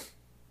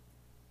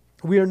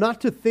 we are not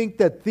to think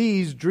that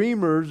these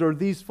dreamers or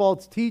these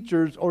false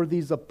teachers or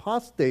these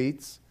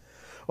apostates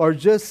are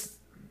just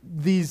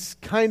these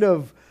kind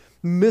of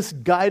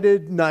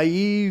misguided,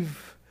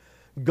 naive,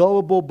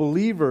 gullible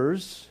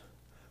believers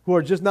who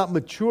are just not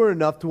mature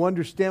enough to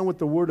understand what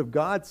the Word of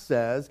God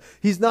says.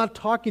 He's not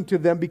talking to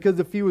them, because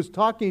if he was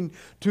talking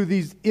to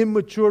these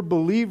immature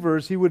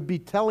believers, he would be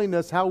telling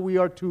us how we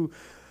are to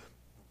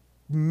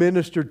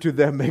minister to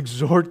them,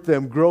 exhort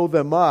them, grow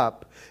them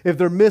up. If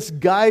they're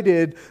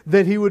misguided,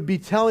 then he would be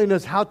telling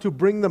us how to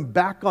bring them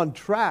back on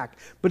track.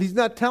 But he's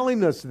not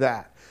telling us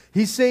that.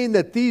 He's saying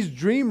that these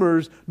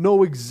dreamers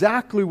know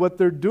exactly what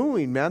they're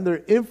doing, man.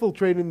 They're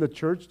infiltrating the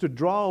church to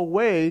draw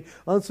away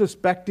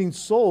unsuspecting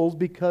souls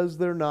because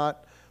they're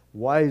not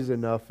wise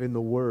enough in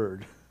the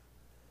Word.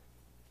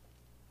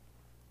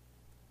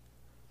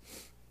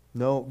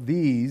 No,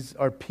 these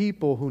are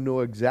people who know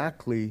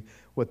exactly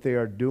what they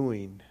are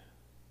doing.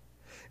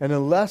 And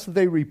unless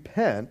they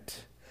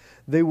repent,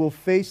 they will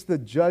face the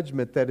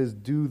judgment that is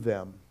due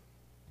them.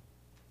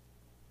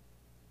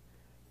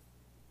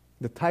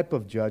 The type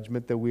of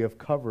judgment that we have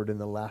covered in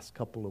the last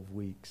couple of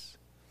weeks.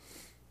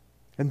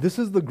 And this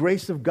is the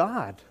grace of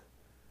God.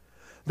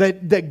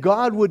 That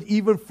God would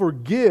even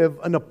forgive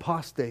an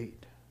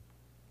apostate.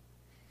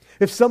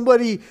 If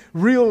somebody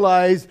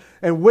realizes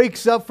and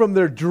wakes up from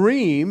their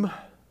dream,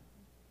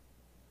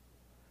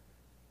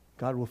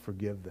 God will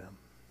forgive them.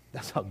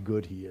 That's how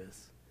good He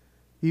is.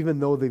 Even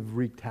though they've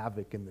wreaked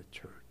havoc in the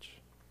church.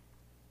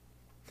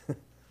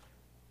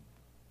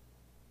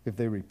 If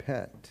they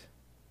repent.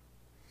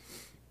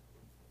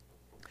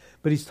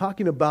 But he's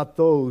talking about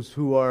those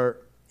who are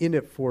in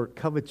it for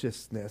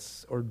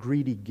covetousness or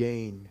greedy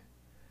gain,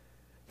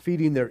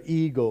 feeding their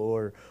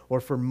ego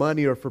or for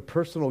money or for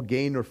personal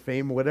gain or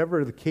fame,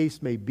 whatever the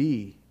case may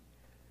be.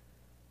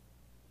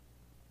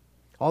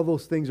 All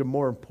those things are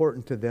more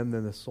important to them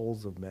than the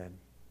souls of men.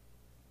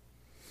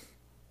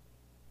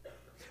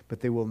 But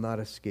they will not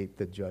escape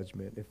the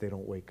judgment if they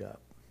don't wake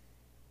up.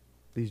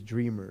 These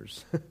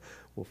dreamers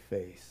will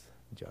face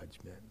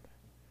judgment.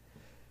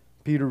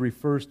 Peter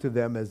refers to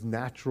them as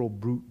natural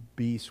brute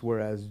beasts,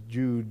 whereas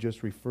Jude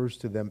just refers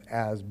to them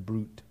as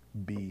brute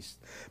beasts.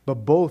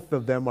 But both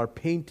of them are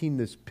painting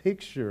this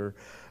picture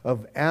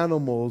of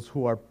animals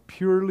who are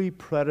purely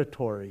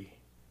predatory.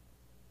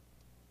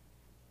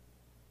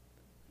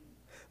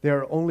 They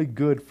are only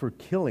good for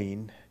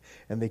killing,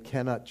 and they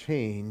cannot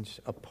change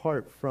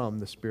apart from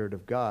the Spirit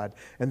of God.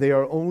 And they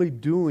are only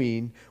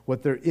doing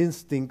what their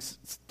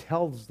instincts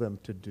tells them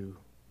to do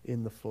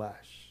in the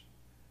flesh.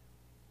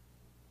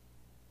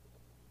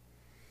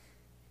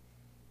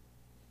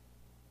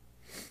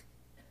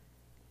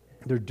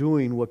 They're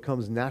doing what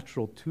comes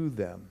natural to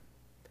them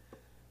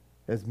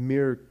as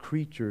mere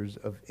creatures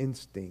of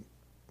instinct.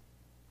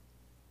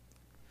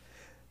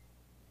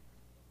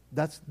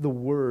 That's the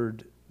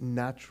word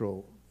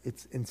natural.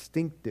 It's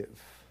instinctive,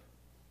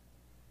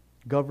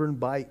 governed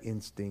by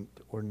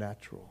instinct or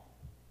natural.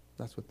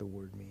 That's what the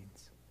word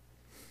means.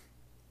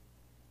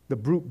 The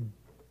brute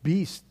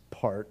beast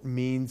part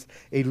means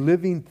a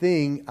living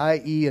thing,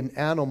 i.e. an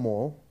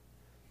animal,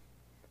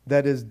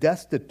 that is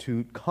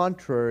destitute,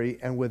 contrary,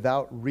 and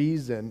without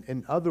reason.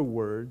 In other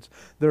words,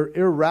 they're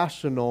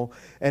irrational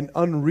and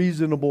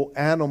unreasonable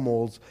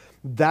animals.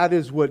 That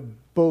is what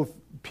both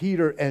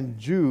Peter and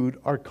Jude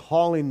are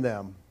calling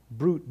them,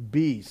 brute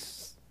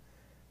beasts.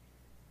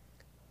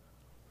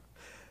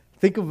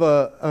 Think of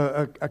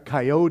a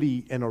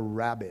coyote and a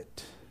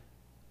rabbit.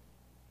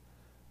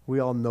 We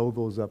all know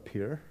those up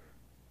here.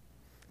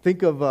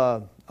 Think of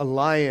a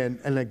lion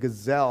and a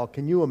gazelle.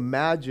 Can you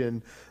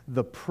imagine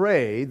the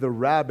prey, the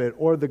rabbit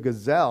or the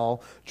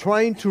gazelle,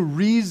 trying to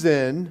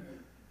reason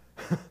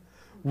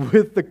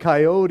with the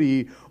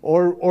coyote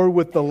or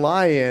with the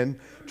lion,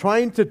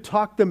 trying to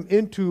talk them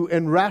into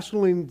and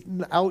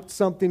rationing out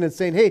something and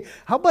saying, hey,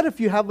 how about if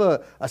you have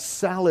a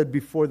salad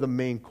before the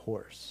main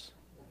course?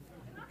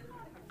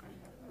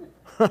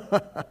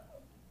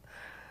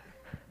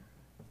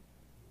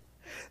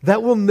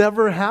 That will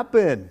never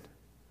happen.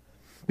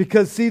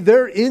 Because, see,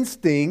 their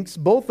instincts,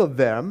 both of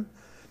them,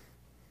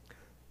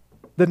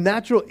 the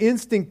natural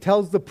instinct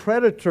tells the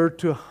predator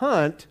to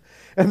hunt,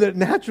 and the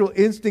natural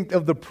instinct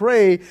of the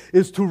prey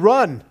is to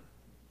run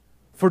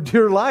for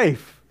dear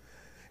life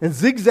and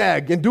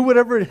zigzag and do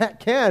whatever it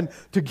can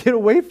to get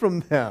away from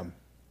them.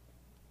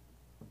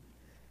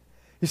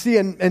 You see,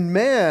 and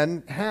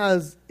man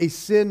has a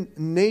sin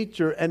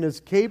nature and is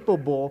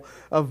capable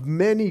of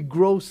many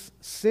gross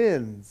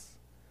sins.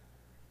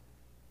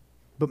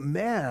 But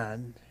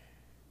man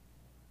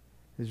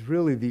is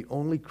really the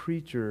only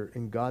creature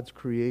in God's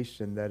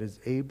creation that is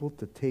able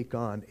to take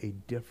on a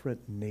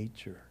different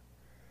nature.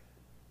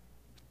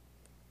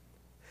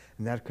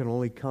 And that can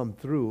only come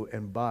through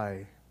and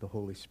by the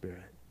Holy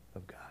Spirit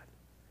of God.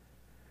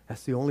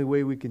 That's the only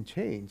way we can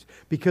change.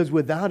 Because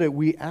without it,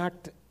 we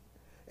act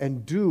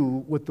and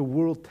do what the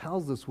world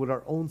tells us, what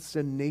our own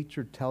sin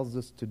nature tells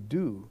us to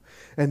do.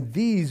 And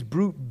these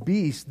brute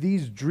beasts,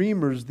 these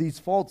dreamers, these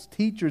false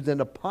teachers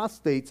and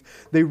apostates,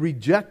 they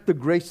reject the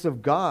grace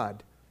of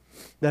God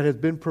that has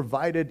been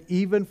provided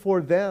even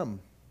for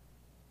them.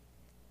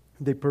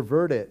 They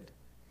pervert it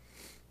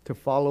to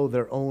follow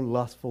their own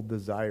lustful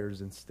desires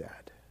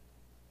instead.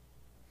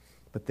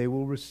 But they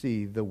will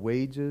receive the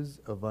wages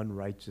of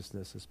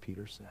unrighteousness, as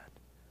Peter said.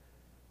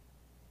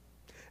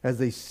 As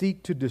they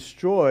seek to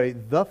destroy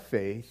the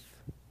faith,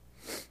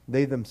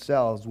 they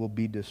themselves will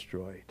be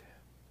destroyed.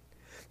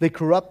 They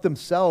corrupt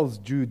themselves,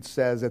 Jude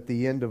says at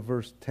the end of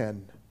verse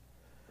 10.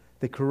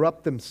 They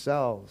corrupt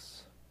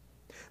themselves.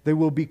 They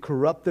will be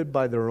corrupted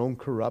by their own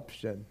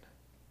corruption.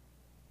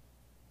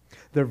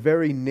 Their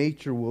very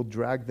nature will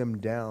drag them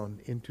down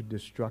into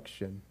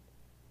destruction.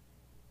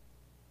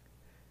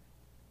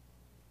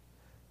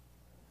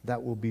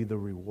 That will be the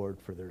reward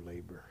for their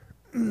labor,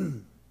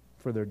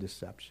 for their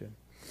deception.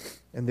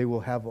 And they will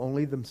have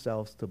only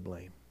themselves to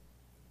blame.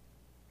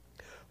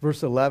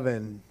 Verse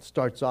 11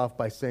 starts off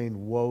by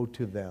saying, woe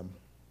to them.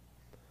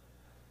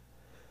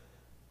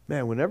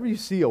 Man, whenever you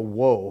see a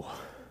woe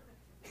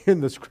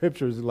in the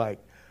scriptures, like,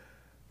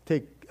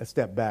 take a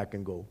step back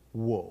and go,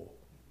 whoa.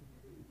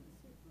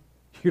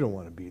 You don't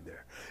want to be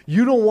there.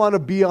 You don't want to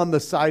be on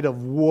the side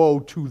of woe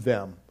to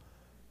them.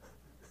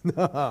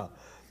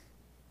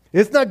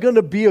 It's not going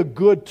to be a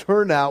good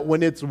turnout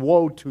when it's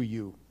woe to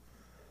you.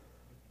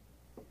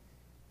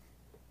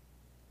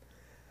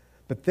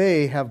 But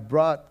they have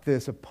brought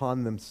this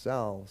upon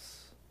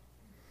themselves.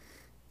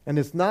 And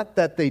it's not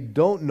that they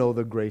don't know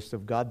the grace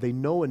of God. They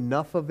know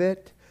enough of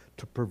it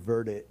to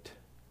pervert it.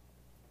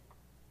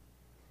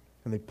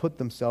 And they put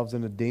themselves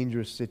in a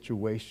dangerous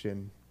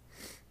situation.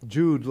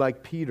 Jude,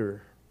 like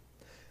Peter,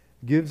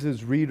 gives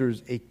his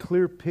readers a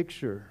clear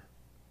picture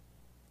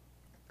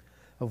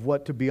of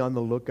what to be on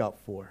the lookout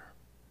for.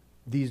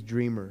 These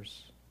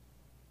dreamers.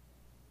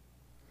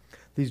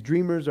 These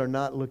dreamers are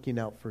not looking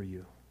out for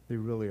you. They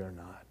really are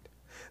not.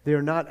 They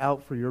are not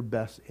out for your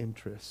best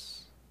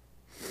interests.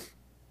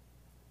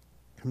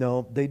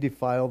 No, they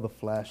defile the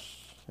flesh,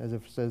 as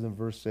it says in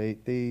verse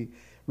 8. They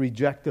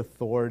reject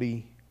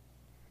authority.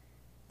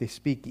 They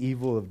speak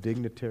evil of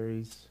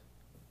dignitaries.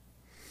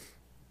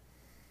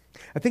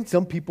 I think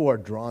some people are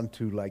drawn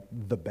to like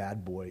the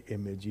bad boy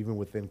image, even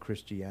within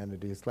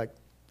Christianity. It's like,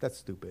 that's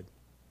stupid.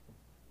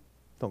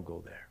 Don't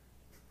go there.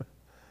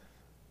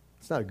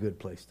 It's not a good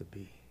place to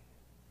be.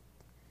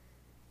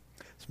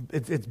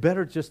 It's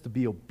better just to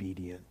be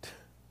obedient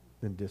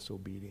than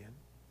disobedient.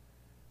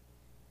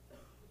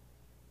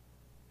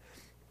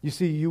 You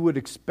see, you would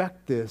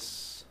expect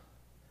this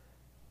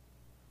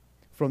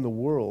from the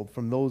world,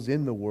 from those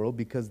in the world,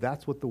 because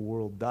that's what the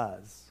world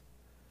does.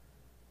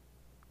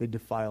 They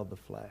defile the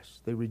flesh.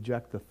 They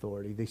reject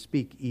authority. They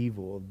speak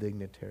evil of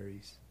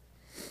dignitaries.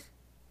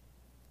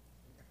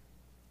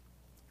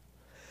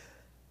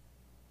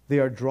 They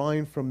are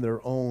drawing from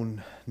their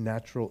own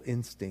natural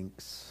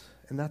instincts.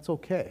 And that's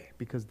okay,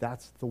 because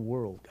that's the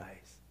world,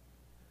 guys.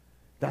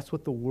 That's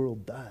what the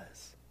world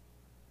does.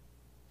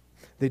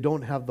 They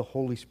don't have the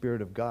Holy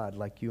Spirit of God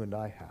like you and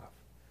I have.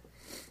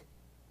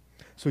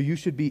 So you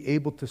should be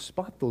able to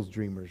spot those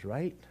dreamers,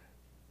 right?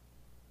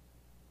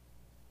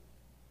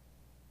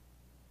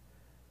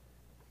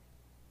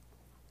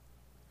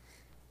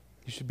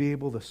 You should be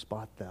able to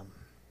spot them.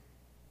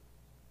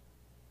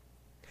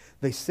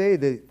 They say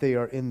that they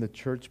are in the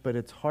church, but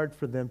it's hard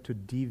for them to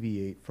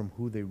deviate from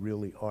who they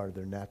really are,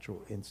 their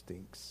natural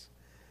instincts.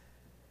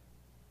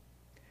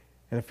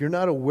 And if you're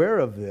not aware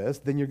of this,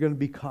 then you're going to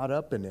be caught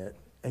up in it,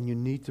 and you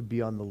need to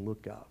be on the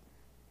lookout.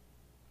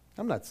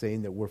 I'm not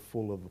saying that we're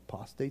full of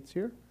apostates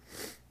here,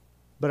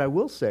 but I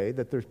will say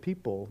that there's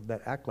people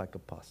that act like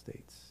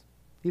apostates,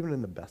 even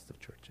in the best of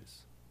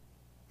churches.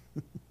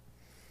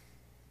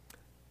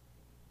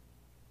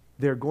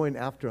 They're going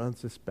after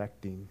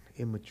unsuspecting,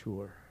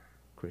 immature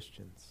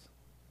Christians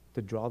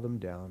to draw them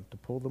down, to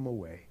pull them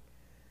away.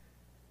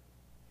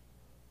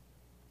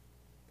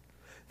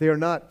 They are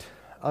not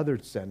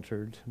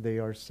other-centered, they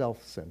are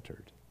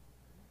self-centered.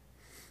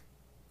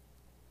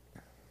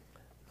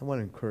 I want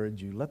to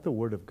encourage you, let the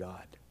Word of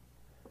God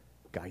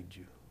guide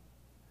you.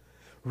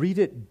 Read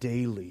it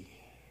daily,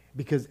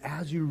 because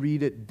as you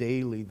read it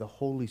daily, the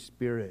Holy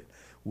Spirit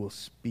will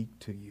speak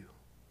to you.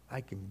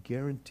 I can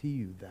guarantee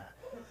you that.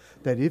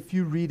 That if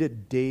you read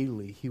it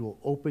daily, He will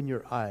open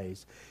your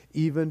eyes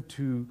even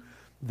to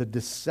the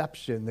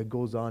deception that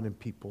goes on in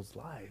people's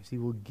lives. He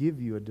will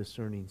give you a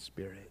discerning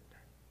spirit.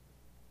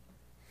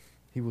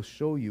 He will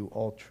show you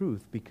all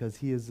truth because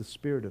He is the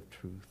Spirit of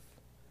truth.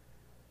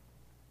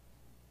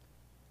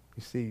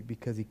 You see,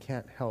 because He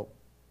can't help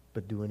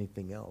but do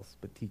anything else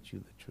but teach you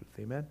the truth.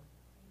 Amen?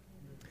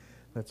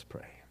 Let's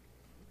pray.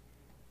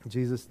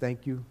 Jesus,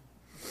 thank you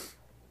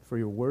for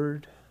your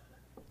word.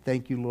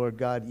 Thank you, Lord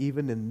God,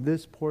 even in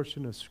this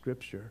portion of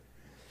Scripture,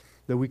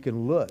 that we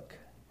can look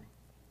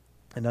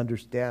and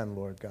understand,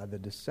 Lord God, the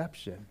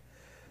deception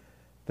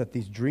that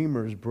these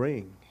dreamers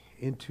bring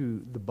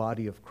into the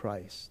body of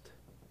Christ.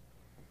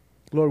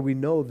 Lord, we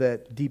know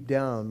that deep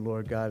down,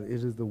 Lord God,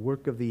 it is the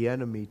work of the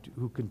enemy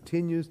who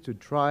continues to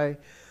try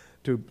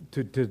to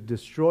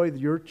destroy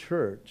your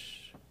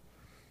church.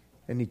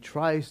 And he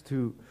tries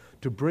to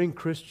bring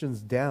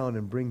Christians down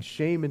and bring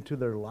shame into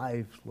their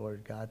lives,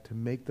 Lord God, to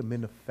make them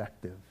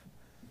ineffective.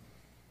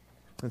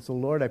 And so,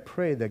 Lord, I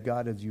pray that,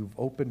 God, as you've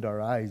opened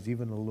our eyes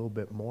even a little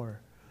bit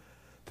more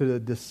to the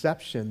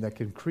deception that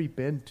can creep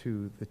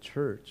into the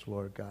church,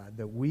 Lord God,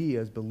 that we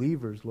as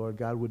believers, Lord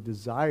God, would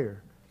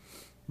desire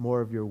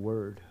more of your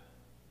word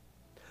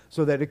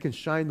so that it can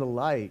shine the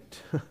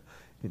light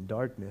in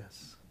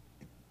darkness,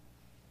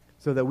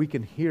 so that we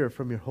can hear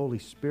from your Holy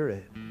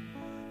Spirit,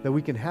 that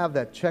we can have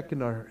that check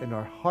in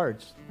our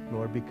hearts,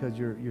 Lord, because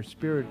your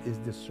Spirit is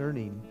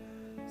discerning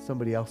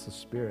somebody else's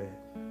spirit.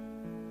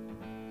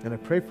 And I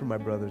pray for my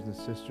brothers and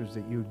sisters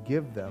that you would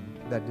give them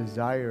that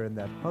desire and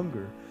that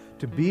hunger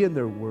to be in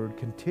their word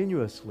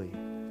continuously,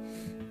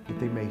 that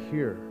they may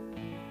hear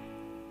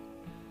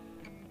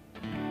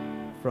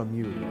from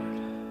you, Lord.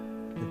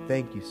 And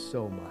thank you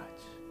so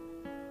much.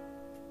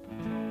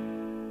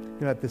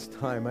 You know, at this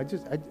time, I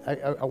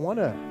want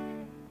to,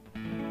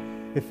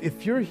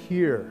 if you're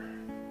here,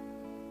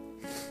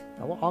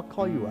 I'll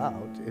call you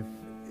out if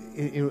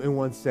in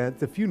one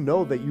sense. If you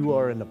know that you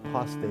are an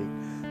apostate,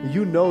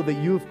 you know that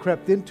you've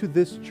crept into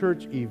this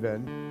church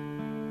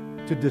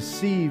even to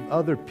deceive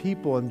other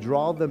people and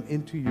draw them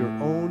into your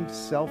own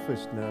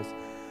selfishness,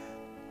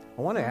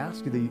 I want to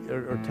ask you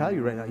or tell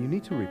you right now, you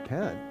need to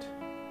repent.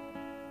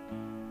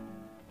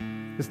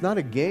 It's not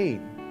a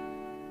game.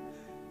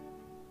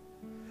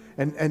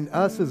 And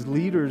us as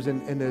leaders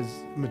and as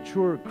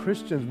mature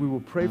Christians, we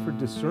will pray for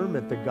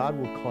discernment that God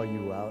will call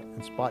you out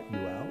and spot you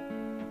out.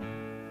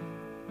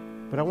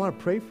 But I want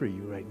to pray for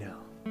you right now.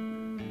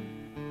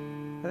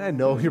 And I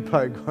know you're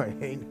probably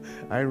going,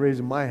 I ain't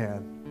raising my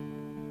hand.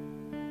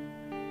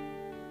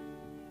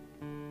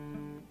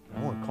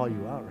 I want to call call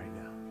you out right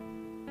now.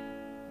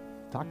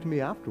 Talk to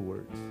me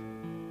afterwards.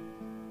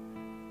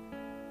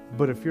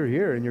 But if you're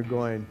here and you're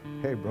going,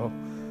 hey, bro,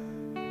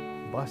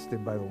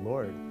 busted by the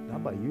Lord,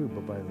 not by you,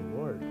 but by the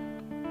Lord,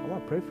 I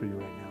want to pray for you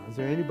right now. Is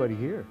there anybody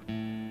here?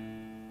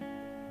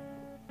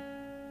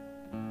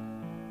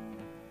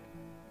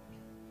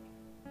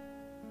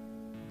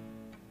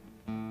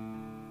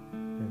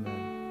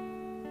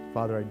 Amen.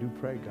 Father, I do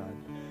pray, God,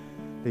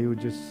 that you would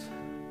just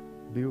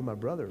be with my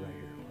brother right here,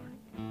 Lord.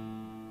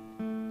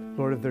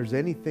 Lord, if there's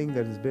anything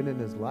that has been in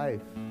his life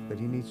that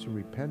he needs to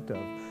repent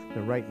of,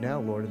 that right now,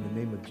 Lord, in the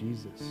name of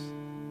Jesus,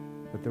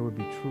 that there would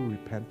be true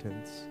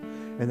repentance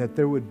and that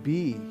there would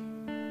be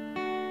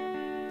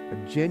a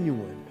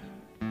genuine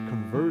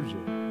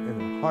conversion in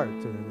their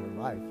hearts and in their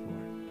life,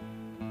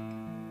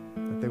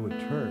 Lord. That they would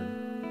turn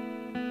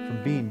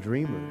from being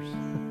dreamers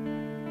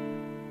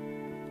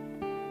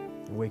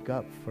and wake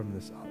up from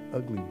this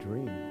ugly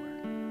dream,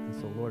 Lord. And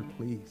so, Lord,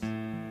 please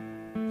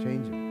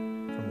change it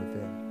from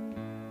within.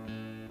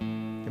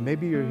 And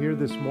maybe you're here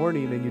this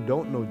morning and you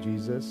don't know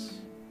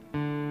Jesus.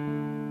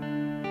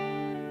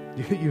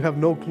 You have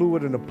no clue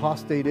what an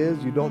apostate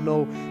is. You don't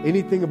know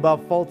anything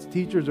about false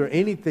teachers or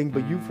anything,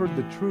 but you've heard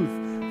the truth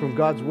from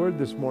God's word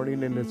this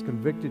morning and it's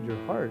convicted your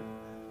heart.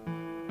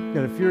 And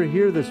if you're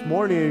here this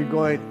morning and you're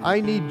going,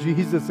 I need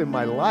Jesus in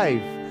my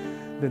life,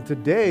 then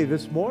today,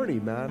 this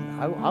morning, man,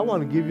 I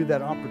want to give you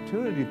that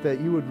opportunity that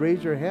you would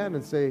raise your hand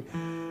and say,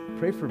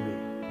 pray for me.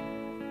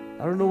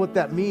 I don't know what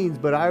that means,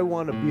 but I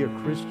want to be a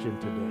Christian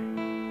today.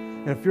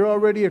 And if you're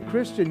already a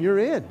Christian, you're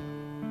in.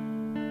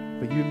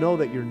 But you know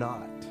that you're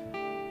not.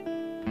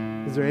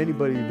 Is there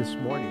anybody this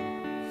morning?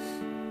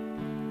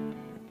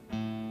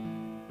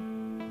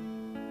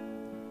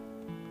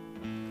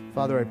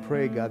 Father, I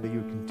pray, God, that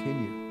you would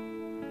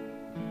continue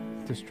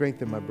to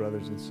strengthen my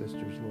brothers and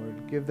sisters,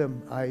 Lord. Give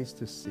them eyes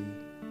to see.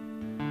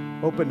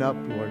 Open up,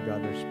 Lord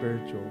God, their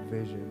spiritual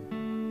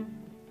vision.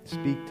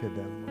 Speak to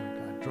them, Lord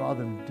God. Draw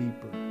them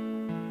deeper.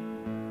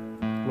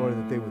 Lord,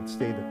 that they would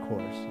stay the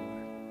course, Lord.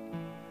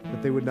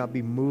 That they would not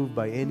be moved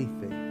by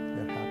anything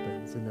that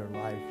happens in their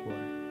life,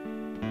 Lord.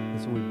 And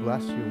so we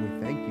bless you and we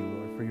thank you,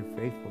 Lord, for your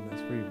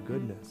faithfulness, for your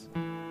goodness,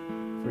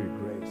 for your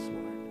grace,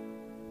 Lord.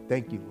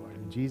 Thank you, Lord.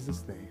 In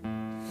Jesus' name,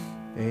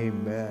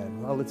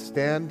 amen. Well, let's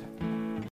stand.